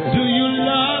him today?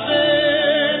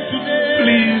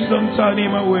 Please don't turn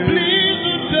him away.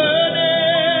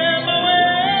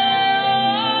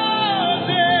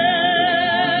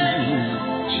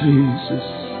 Jesus,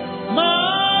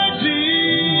 my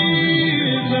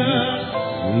Jesus,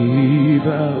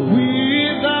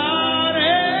 without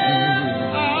him,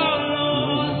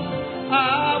 alone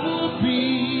I will be.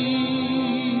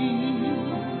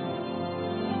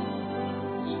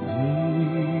 Jesus,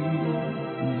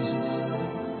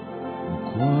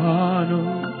 oh,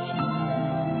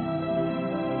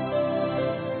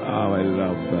 I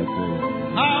love that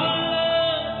name.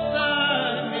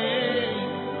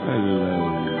 I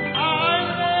love you.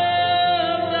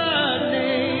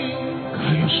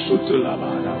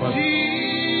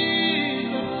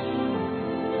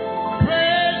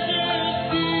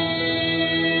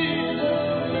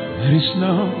 There is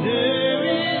no name.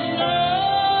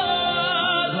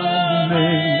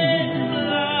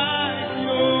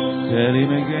 Tell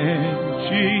him again,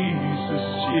 Jesus,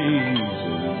 Jesus.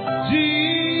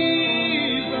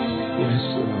 Yes,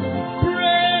 Lord.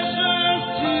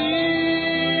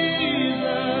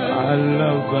 I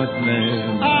love that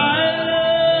name.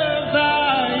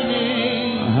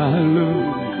 Hallelujah.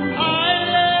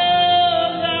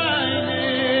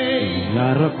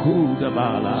 Yarakuda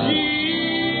Bala.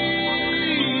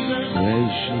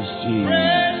 Precious Jesus.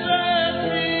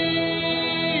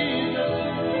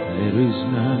 There is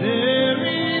none.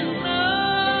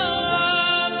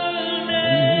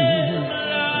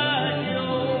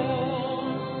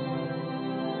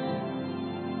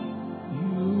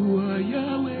 You are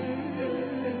Yahweh.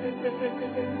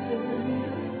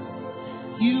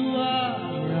 You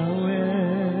are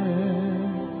Yahweh.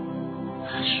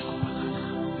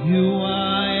 You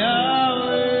are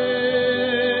Yahweh.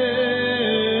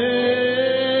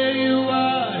 You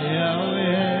are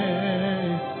Yahweh.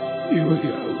 You are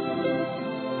Yahweh.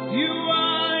 You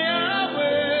are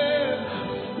Yahweh.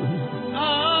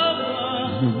 Alpha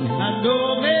and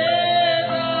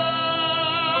Omega.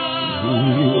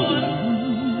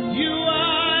 You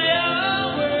are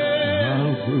Yahweh.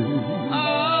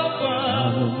 Alpha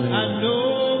and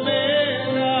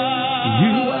Omega.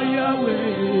 You are Yahweh.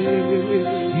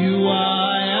 You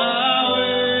are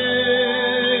Yahweh.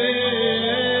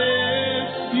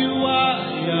 You are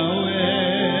Yahweh.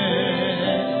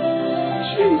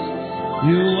 Jesus.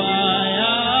 You are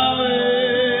Yahweh.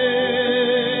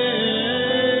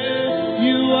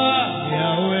 You are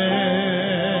Yahweh.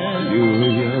 You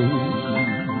are Yahweh.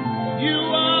 You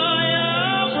are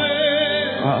Yahweh.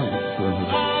 Alpha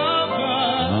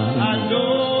and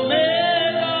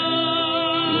Omega.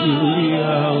 You are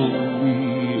Yahweh.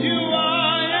 You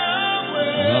are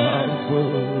Yahweh. Alpha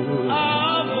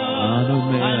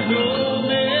and Omega.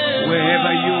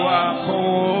 Wherever you are,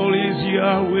 call is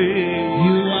Yahweh.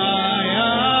 You are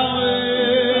Yahweh.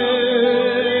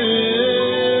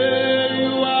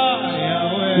 You are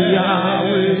Yahweh.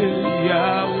 Yahweh.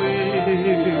 Yahweh.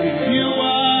 You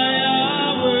are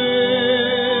Yahweh.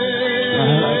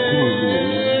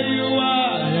 You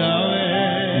are Yahweh.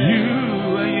 You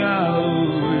are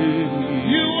Yahweh.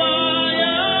 You are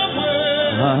Yahweh.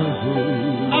 Alpha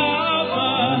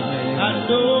and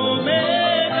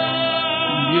Omega.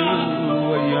 You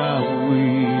are Yahweh.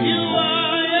 You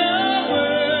are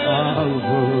Yahweh.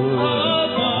 Alpha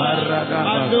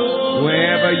and Omega.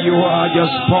 Wherever you are,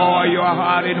 just pour your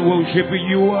heart in worship.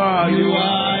 You are. You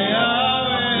are Yahweh.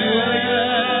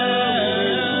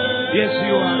 Yes,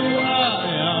 you are. You are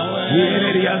Yahweh.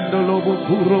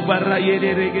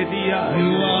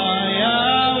 You are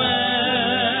Yahweh.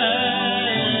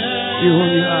 You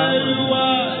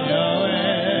are Yahweh.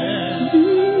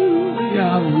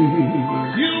 Yahweh.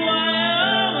 You are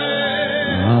Yahweh.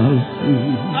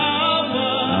 Alpha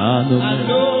and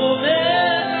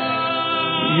Omega.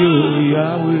 You are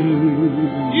Yahweh.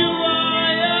 You are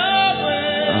Yahweh.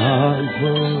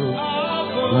 Alpha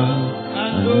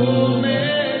and Omega.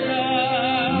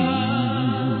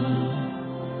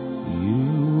 You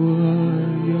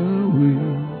are Yahweh.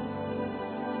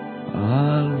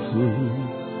 Alpha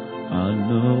and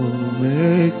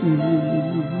Omega.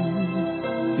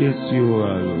 Yes, you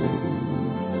are, Lord.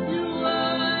 You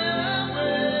are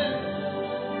Yahweh.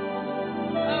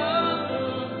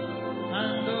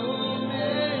 And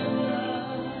Omega.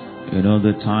 And all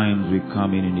the times we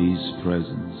come in His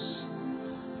presence,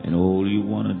 and all you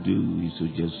want to do is to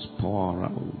just pour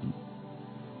out.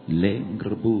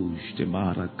 Lengrabush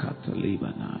temara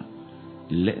katalibana,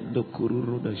 lendo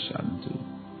kururoda shantu.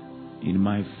 In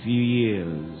my few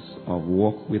years of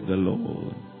walk with the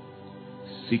Lord,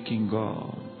 seeking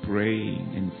God,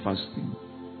 praying and fasting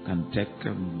can take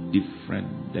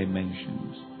different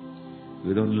dimensions.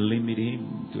 We don't limit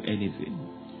Him to anything.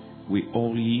 We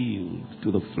all yield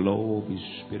to the flow of His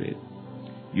Spirit.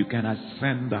 You can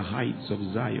ascend the heights of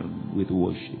Zion with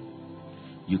worship.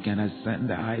 You can ascend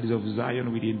the heights of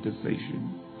Zion with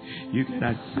intercession. You can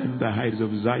ascend the heights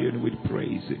of Zion with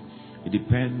praise. It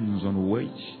depends on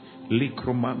which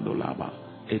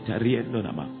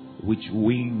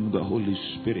wing the Holy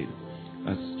Spirit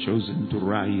has chosen to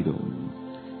ride on.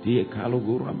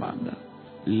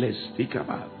 Let's think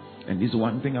about. And this is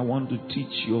one thing I want to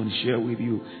teach you and share with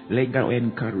you. Let God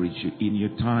encourage you in your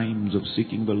times of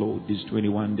seeking the Lord. These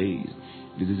 21 days.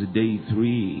 This is day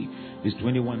 3. This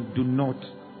 21. Do not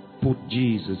put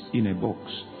Jesus in a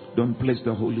box. Don't place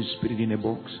the Holy Spirit in a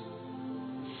box.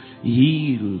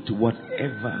 Yield to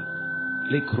whatever.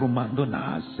 Lekromando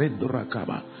na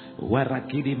sendorakaba.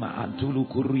 Warakidima antulu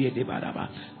kurie de baraba.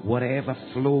 Whatever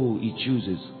flow he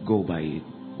chooses, go by it.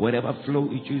 Whatever flow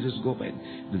he chooses, go by it.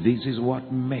 This is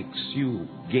what makes you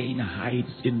gain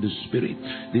heights in the spirit.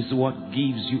 This is what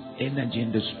gives you energy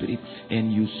in the spirit.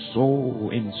 And you sow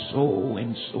and sow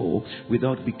and sow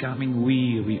without becoming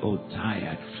weary or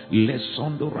tired.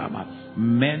 Lesondorama.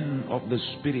 Men of the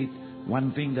spirit,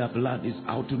 one thing I've learned is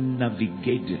how to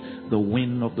navigate the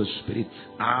wind of the Spirit,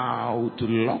 how to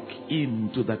lock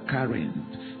into the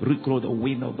current, recall the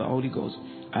wind of the Holy Ghost.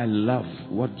 I love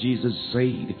what Jesus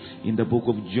said in the book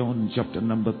of John, chapter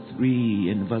number 3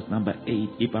 and verse number 8,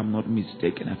 if I'm not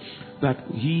mistaken, that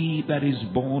he that is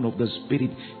born of the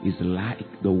Spirit is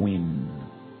like the wind.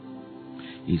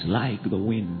 Is like the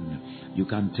wind. You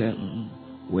can tell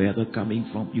where they're coming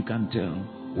from. You can tell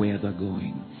where they're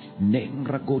going.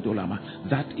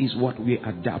 That is what we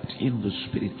adapt in the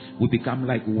spirit. We become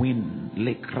like wind.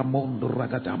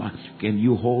 Can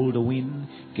you hold the wind?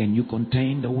 Can you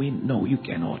contain the wind? No, you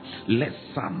cannot.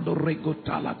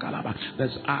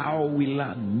 That's how we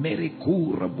learn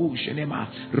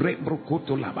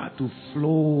to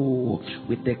flow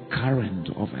with the current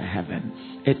of heaven.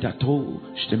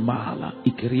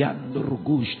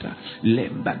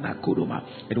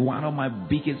 And one of my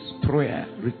biggest prayer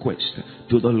requests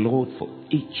to the Lord for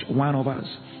each one of us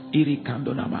is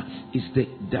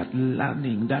that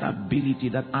learning, that ability,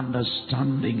 that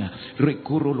understanding,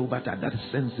 that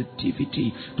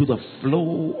sensitivity to the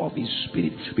flow of His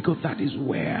Spirit, because that is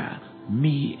where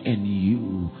me and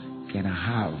you can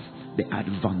have the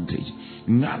advantage.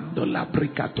 And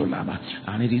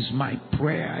it is my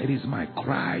prayer, it is my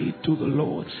cry to the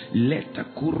Lord,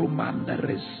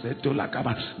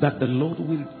 that the Lord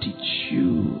will teach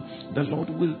you, the Lord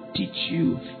will teach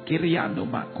you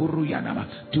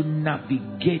to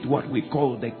navigate what we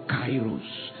call the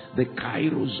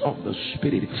kairos of the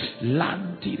Spirit.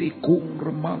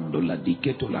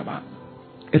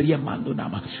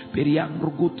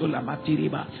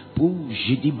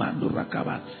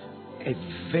 A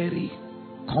very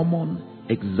common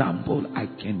example I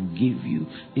can give you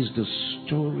is the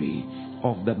story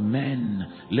of the man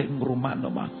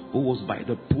who was by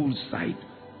the poolside.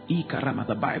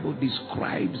 The Bible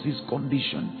describes his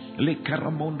condition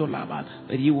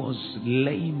that he was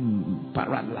lame,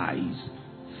 paralyzed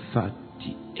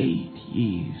 38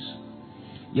 years.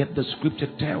 Yet the scripture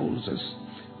tells us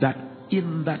that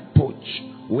in that porch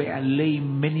where lay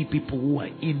many people who were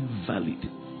invalid,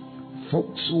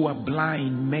 folks who are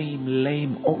blind, maimed,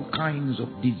 lame, all kinds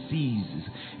of diseases.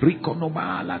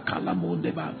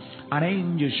 An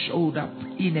angel showed up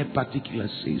in a particular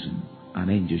season. An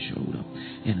angel showed up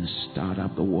and stirred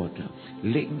up the water.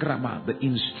 The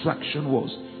instruction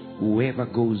was, whoever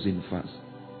goes in first.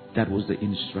 That was the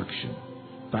instruction.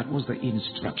 That was the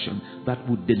instruction that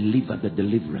would deliver the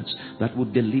deliverance, that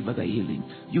would deliver the healing.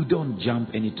 You don't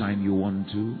jump anytime you want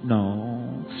to.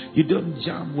 No. You don't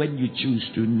jump when you choose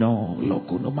to. No.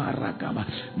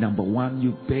 Number one,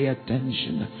 you pay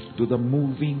attention to the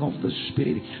moving of the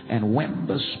Spirit. And when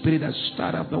the Spirit has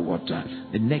stirred up the water,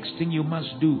 the next thing you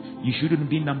must do, you shouldn't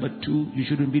be number 2, you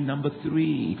shouldn't be number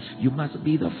 3. You must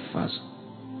be the first.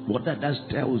 What that does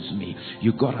tells me,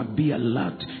 you gotta be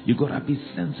alert, you gotta be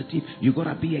sensitive, you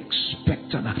gotta be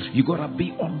expectant, you gotta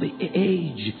be on the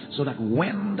edge, so that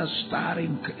when the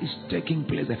stirring is taking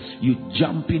place, you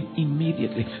jump in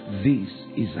immediately. This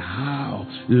is how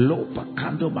Lopa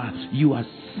Kandoma you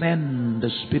ascend the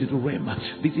spiritual realm.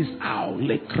 This is how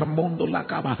Lekramondo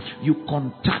Lakaba you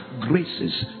contact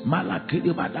graces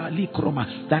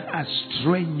that are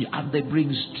strange, and they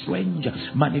bring strange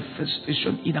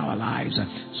manifestation in our lives.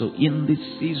 So in this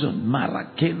season,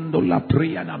 Marakendo La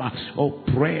Priyanama,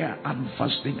 prayer and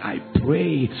fasting, I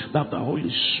pray that the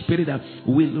Holy Spirit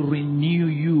will renew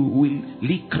you, will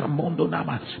Likramondo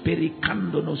Nama,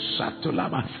 Perikando no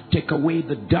Satolama, take away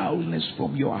the dullness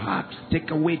from your heart, take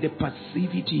away the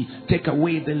passivity, take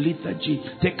away the lethargy,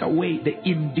 take away the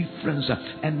indifference,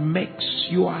 and makes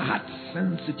your heart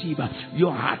sensitive,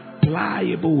 your heart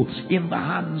pliable in the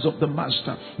hands of the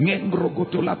Master,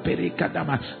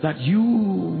 that you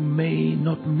may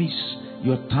not miss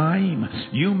your time,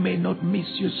 you may not miss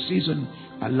your season.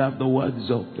 I love the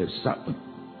words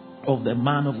of the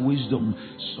man of wisdom,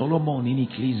 Solomon, in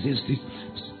Ecclesiastes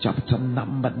chapter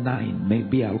number 9.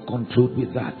 Maybe I'll conclude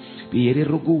with that.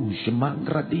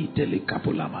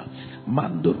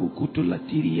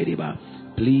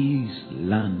 Please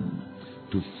learn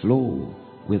to flow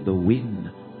with the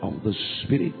wind of the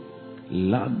Spirit.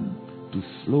 Learn to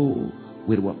flow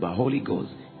with what the Holy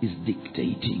Ghost is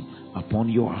dictating upon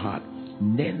your heart.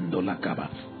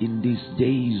 In these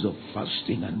days of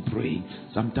fasting and praying,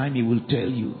 sometimes he will tell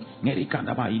you,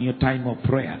 in your time of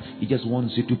prayer, he just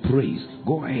wants you to praise.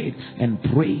 Go ahead and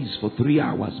praise for 3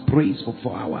 hours, praise for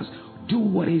 4 hours. Do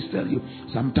what he tells you.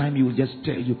 Sometimes he will just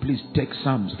tell you, please take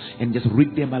Psalms and just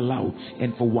read them aloud.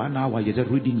 And for 1 hour, you're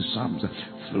just reading Psalms.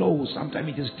 Flow. Sometimes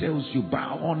he just tells you,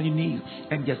 bow on your knees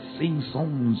and just sing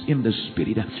songs in the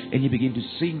Spirit. And you begin to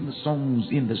sing songs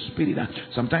in the Spirit.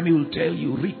 Sometimes he will tell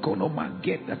you, Rico no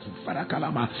maget, that's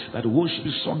Farakalama, that worship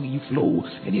song you flow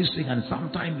and you sing. And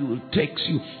sometimes he will take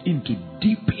you into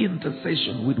deep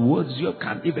intercession with words you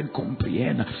can't even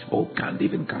comprehend or can't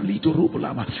even to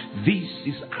rubulama.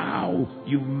 This is how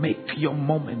you make your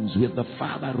moments with the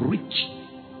Father rich,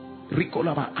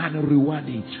 Rikolaba, and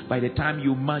rewarding. By the time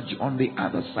you merge on the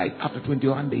other side after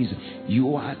 21 days,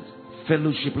 your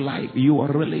fellowship life, your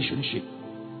relationship,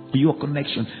 your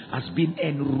connection has been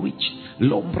enriched.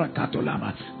 Lombra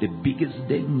Katolama. The biggest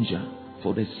danger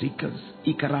for the seekers,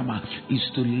 Ikarama,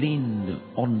 is to lean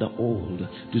on the old,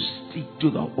 to stick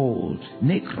to the old.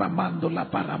 Nekramando la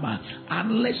parama.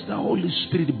 Unless the Holy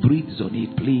Spirit breathes on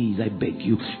it, please, I beg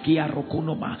you,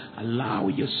 Kiarokonoma, allow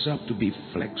yourself to be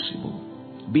flexible.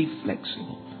 Be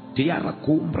flexible. That's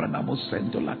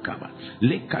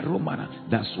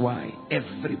why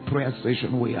every prayer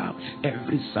session we have,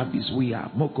 every service we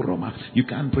have, Mokoroma, you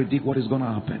can't predict what is going to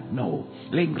happen. No.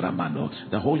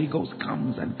 The Holy Ghost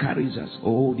comes and carries us.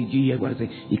 Oh, did you hear what I say?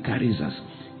 He carries us.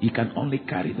 He can only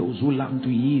carry those who learn to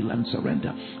yield and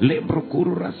surrender.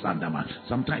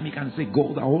 Sometimes he can say,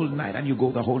 go the whole night, and you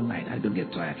go the whole night. I don't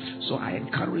get tired. So I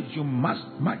encourage you, much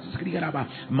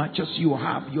as you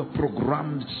have your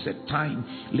programmed set time,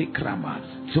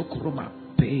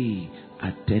 pay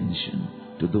attention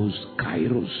to those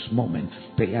kairos moments.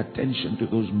 Pay attention to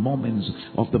those moments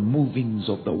of the movings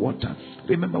of the water.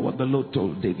 Remember what the Lord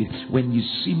told David, when you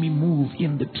see me move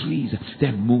in the trees,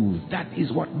 then move. That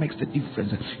is what makes the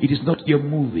difference. It is not your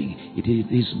moving, it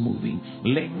is moving.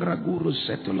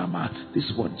 This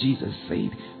is what Jesus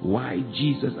said. Why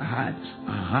Jesus had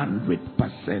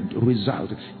 100%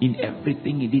 result in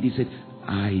everything he did. He said,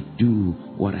 I do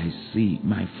what I see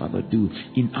my Father do.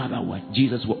 In other words,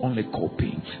 Jesus was only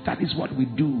copying. That is what we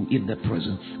do in the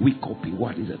present. We copy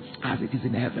what is as it is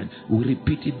in heaven. We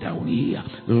repeat it down here.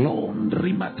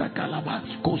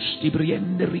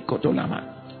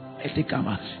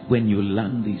 When you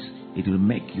learn this, it will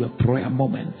make your prayer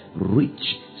moment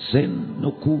rich.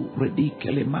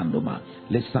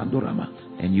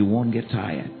 And you won't get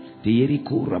tired.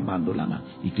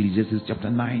 Ecclesiastes chapter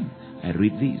 9. I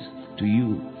read this to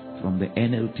you from the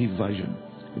NLT version.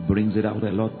 It brings it out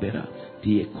a lot better.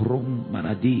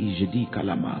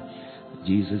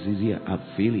 Jesus is here. I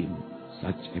feel him.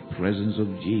 Such a presence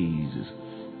of Jesus.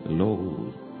 The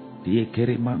Lord. We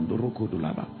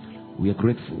are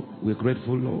grateful. We are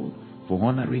grateful, Lord, for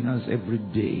honoring us every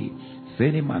day.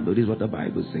 This is what the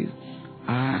Bible says.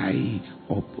 I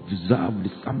observed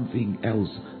something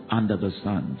else under the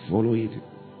sun. Follow it.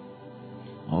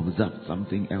 Observe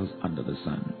something else under the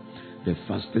sun. The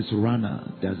fastest runner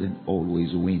doesn't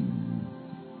always win.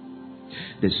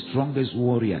 The strongest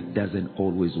warrior doesn't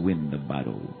always win the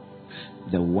battle.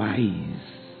 The wise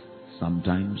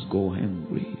sometimes go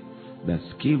hungry. The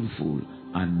skillful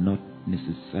are not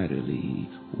necessarily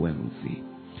wealthy.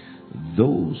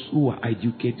 Those who are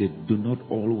educated do not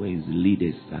always lead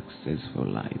a successful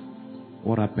life.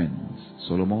 What happens,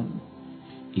 Solomon?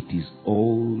 It is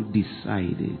all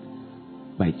decided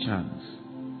by chance,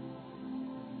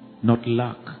 not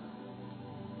luck.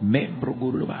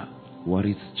 What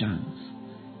is chance?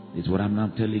 It's what I'm now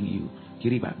telling you.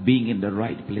 Kiriba, being in the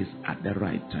right place at the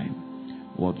right time.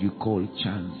 What you call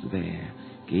chance there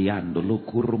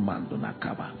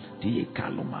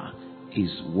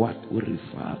is what we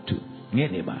refer to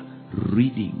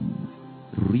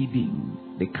reading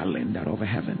the calendar of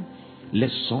heaven.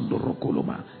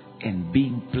 And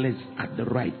being placed at the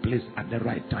right place at the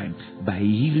right time by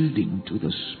yielding to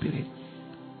the Spirit.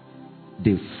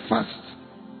 The first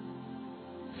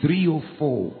 3 or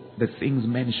 4, the things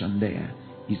mentioned there,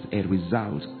 is a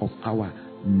result of our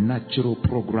natural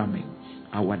programming,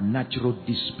 our natural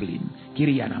discipline.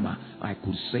 Kiriyanama, I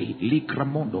could say,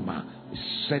 Likramondoma,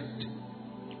 set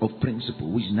of principle,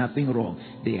 which is nothing wrong.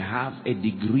 They have a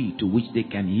degree to which they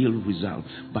can yield results.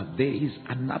 But there is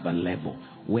another level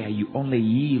where you only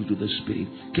yield to the Spirit.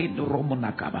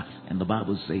 And the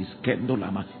Bible says,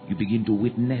 you begin to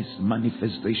witness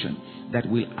manifestation that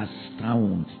will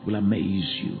astound, will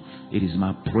amaze you. It is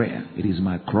my prayer, it is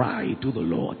my cry to the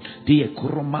Lord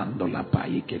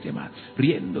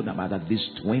that these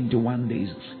 21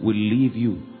 days will leave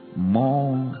you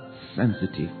more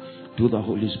sensitive to the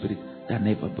Holy Spirit than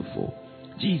ever before.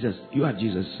 Jesus, you heard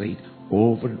Jesus say it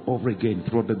over and over again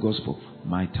throughout the gospel.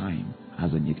 My time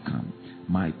hasn't yet come.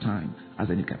 My time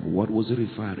hasn't yet come. What was he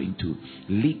referring to?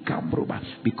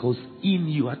 Because in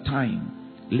your time,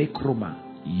 lekroma,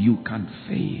 you can't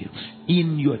fail.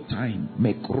 In your time,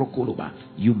 mekrokoloba,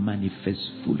 you manifest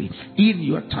fully. In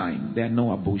your time, there are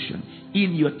no abortion.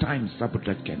 In your time,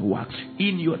 sabotage can work.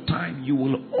 In your time, you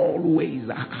will always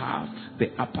have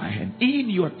the upper hand.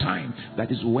 In your time,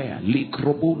 that is where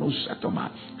likrobono satoma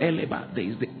eleba, there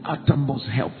is the uttermost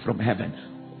help from heaven.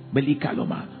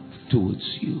 Belikaloma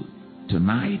towards you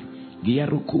tonight.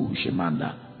 Giaruku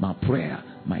shemanda, my prayer,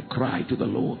 my cry to the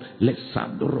Lord, let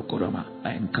Sandorokorama,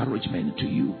 my encouragement to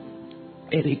you,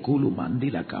 Erikulu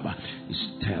Mandila Kaba, is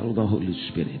tell the Holy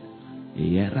Spirit,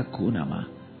 Yerakunama,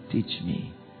 teach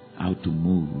me how to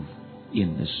move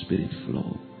in the Spirit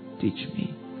flow. Teach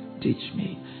me, teach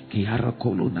me.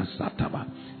 Kiharakolo Nasataba,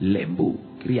 Lembu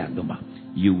Kriandoma.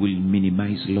 You will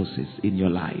minimize losses in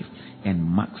your life and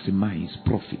maximize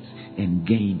profits and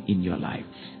gain in your life.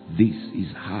 This is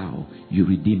how you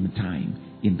redeem time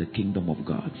in the kingdom of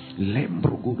God.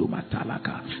 Lembrugudu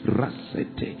matalaka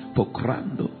rasete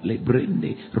pokrando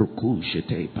lebrende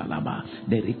rukushete palama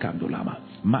derikandolama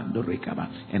mandorekaba.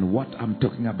 And what I'm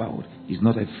talking about is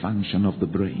not a function of the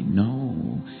brain.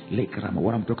 No, lekrama.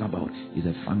 What I'm talking about is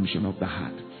a function of the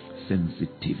heart.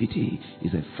 Sensitivity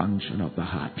is a function of the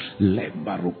heart.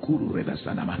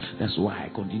 That's why I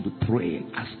continue to pray,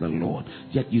 ask the Lord,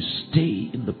 yet you stay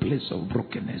in the place of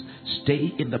brokenness,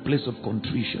 stay in the place of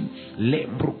contrition.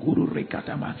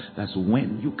 That's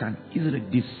when you can easily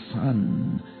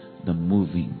discern the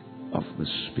moving of the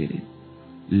Spirit.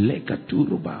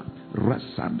 Lekaturuba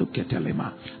rasando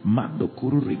ketelema mando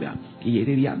kururiba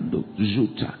yeriando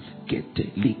zuta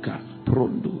kete lika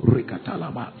prondo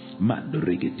rekatalama mando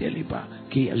regeteliba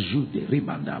ke ajude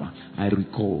ribandama. I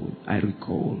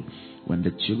recall when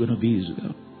the children of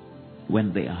Israel,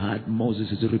 when they heard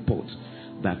Moses' report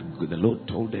that the Lord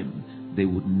told them they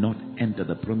would not enter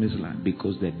the promised land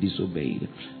because they disobeyed,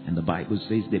 and the Bible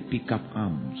says they pick up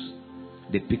arms.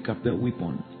 They pick up their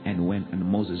weapon and went, and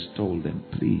Moses told them,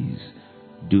 please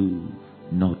do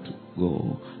not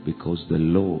go because the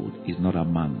Lord is not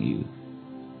among you.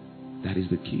 That is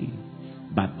the key.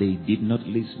 But they did not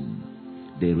listen.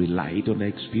 They relied on their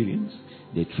experience.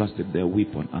 They trusted their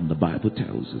weapon. And the Bible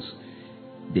tells us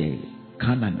the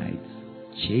Canaanites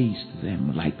chased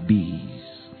them like bees.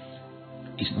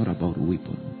 It's not about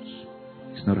weapons.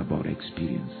 It's not about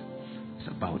experience. It's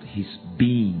about his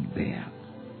being there.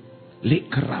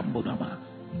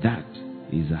 That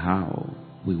is how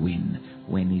we win.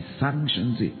 When he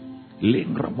sanctions it,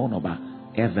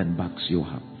 heaven backs you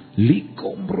up. So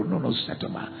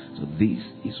this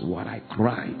is what I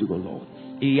cry to the Lord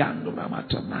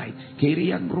tonight.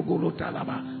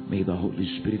 May the Holy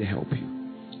Spirit help you.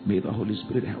 May the Holy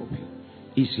Spirit help you.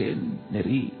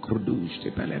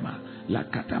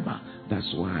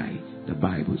 That's why the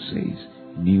Bible says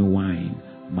new wine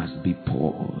must be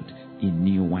poured in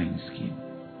new wineskin.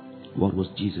 What was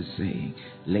Jesus saying?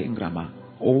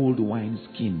 Old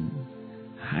wineskin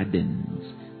hardens,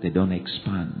 they don't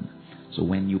expand. So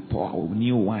when you pour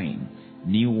new wine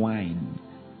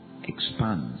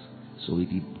expands. So it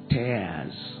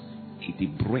tears,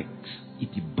 it breaks,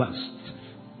 it bursts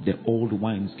the old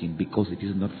wineskin because it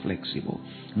is not flexible.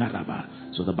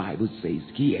 So the Bible says,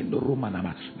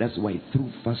 that's why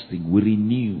through fasting we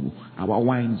renew our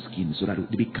wineskin so that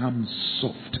it becomes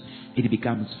soft, it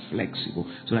becomes flexible,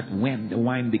 so that when the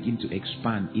wine begins to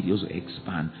expand, it also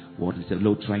expands. What is the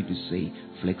Lord trying to say?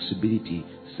 Flexibility,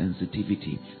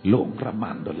 sensitivity.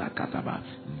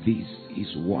 This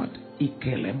is what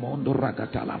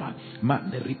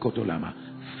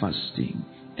fasting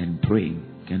and praying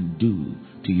can do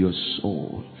to your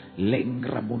soul.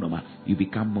 You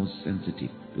become more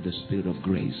sensitive to the Spirit of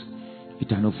grace.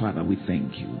 Eternal Father, we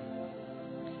thank you.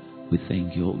 We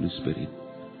thank you, Holy Spirit.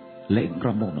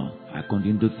 I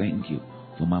continue to thank you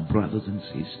for my brothers and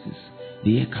sisters.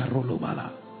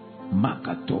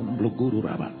 Makatom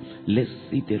bloguraba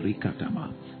lesite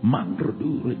rikatama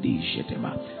mandrodu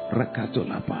redishetema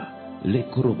rakatolapa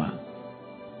lekuruma.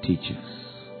 Teach us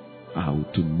how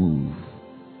to move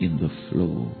in the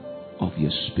flow of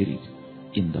your Spirit,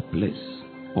 in the place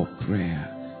of prayer,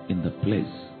 in the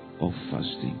place of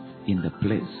fasting, in the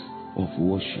place of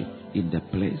worship, in the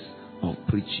place of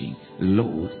preaching.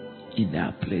 Lord, in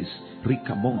our place,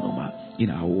 rikamonoma, in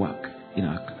our work, in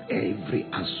our every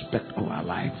aspect of our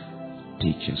life.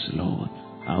 Teach us, Lord,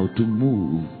 how to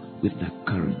move with the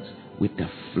currents, with the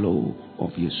flow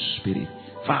of your Spirit.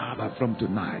 Father, from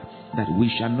tonight, that we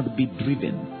shall not be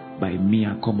driven by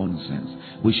mere common sense.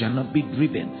 We shall not be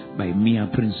driven by mere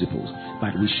principles,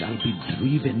 but we shall be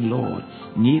driven, Lord,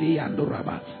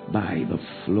 by the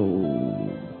flow.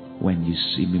 When you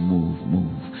see me move,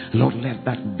 move. Lord, let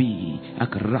that be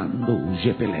Akrando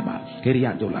Jepelema,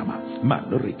 Keriadolama,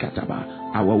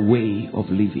 Mandorikataba, our way of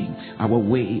living, our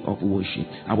way of worship,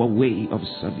 our way of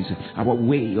service, our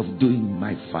way of doing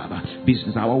my Father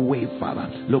business, our way, Father,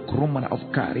 look, Roman, of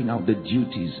carrying out the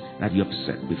duties that you have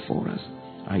set before us.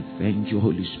 I thank you,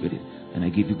 Holy Spirit, and I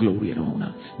give you glory and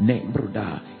honor.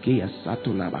 Nembroda, Kea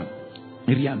Satulaba.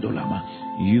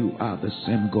 You are the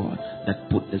same God that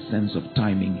put the sense of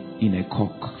timing in a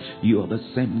cock. You are the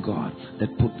same God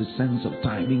that put the sense of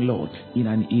timing, Lord, in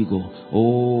an eagle.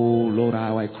 Oh, Lord,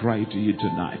 how I cry to you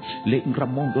tonight. Let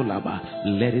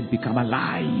it become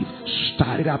alive.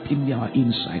 Start it up in our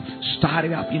inside. Start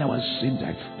it up in our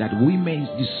syntax, that we may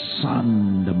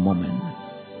discern the moment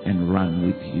and run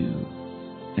with you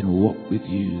and walk with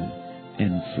you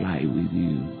and fly with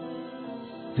you.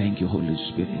 Thank you, Holy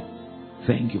Spirit.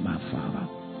 Thank you, my Father.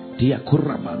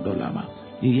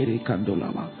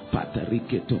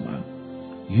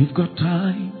 You've got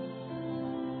time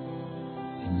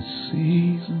and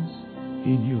seasons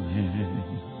in your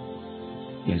hand.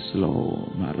 Yes, Lord.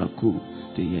 You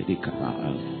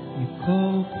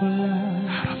call for light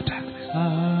out of darkness.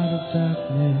 Out of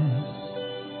darkness.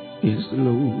 Yes,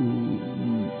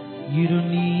 Lord. You don't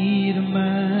need a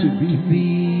man to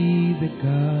be the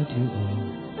God you are.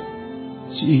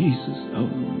 Jesus,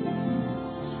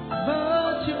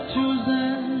 but you've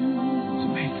chosen to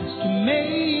make us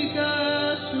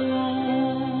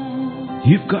strong.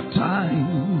 You've got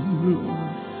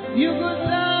time. You've got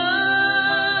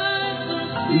time,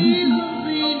 some seasons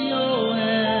in your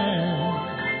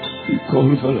hand. You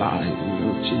call for life,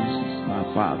 Lord Jesus, my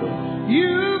Father.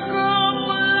 You call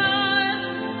for life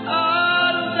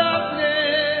out of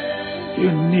darkness.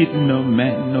 You need no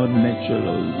man, no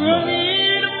natural.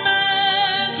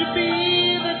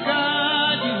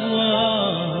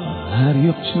 Have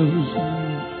you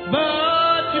chosen?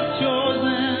 But you've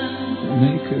chosen to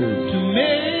make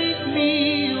me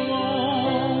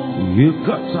wrong. You've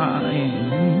got time.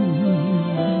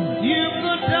 You've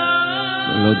got time.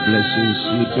 The Lord blesses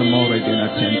you tomorrow again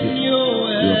at 10 p.m.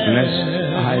 You're blessed.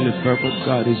 Highly purpose.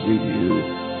 God is with you,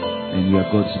 and you are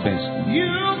God's best. You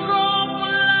come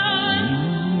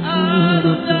out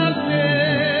of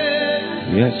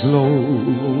darkness. Yes, Lord.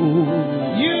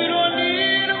 You don't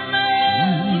need a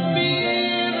man to be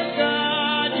the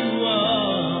God you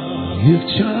are. You've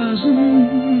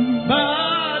chosen,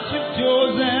 but you've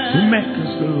chosen to make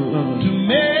us the Lord. To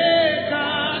make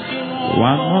us your own.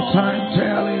 One more time,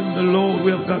 tell him the Lord,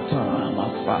 we've got time,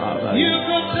 our Father. You've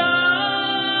got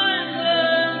time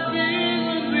and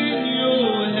seasons in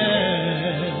your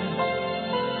hand.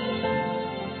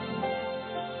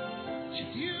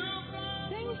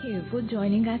 Thank you for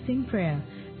joining us in prayer.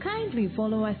 Kindly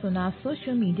follow us on our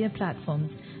social media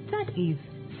platforms. That is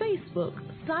Facebook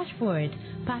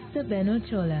 /Pastor Ben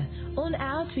Ochola, on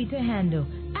our Twitter handle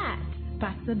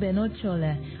 @Pastor Ben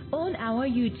Ochola, on our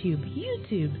YouTube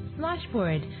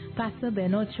 /Pastor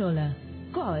Ben Ochola.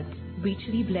 God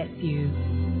richly bless you.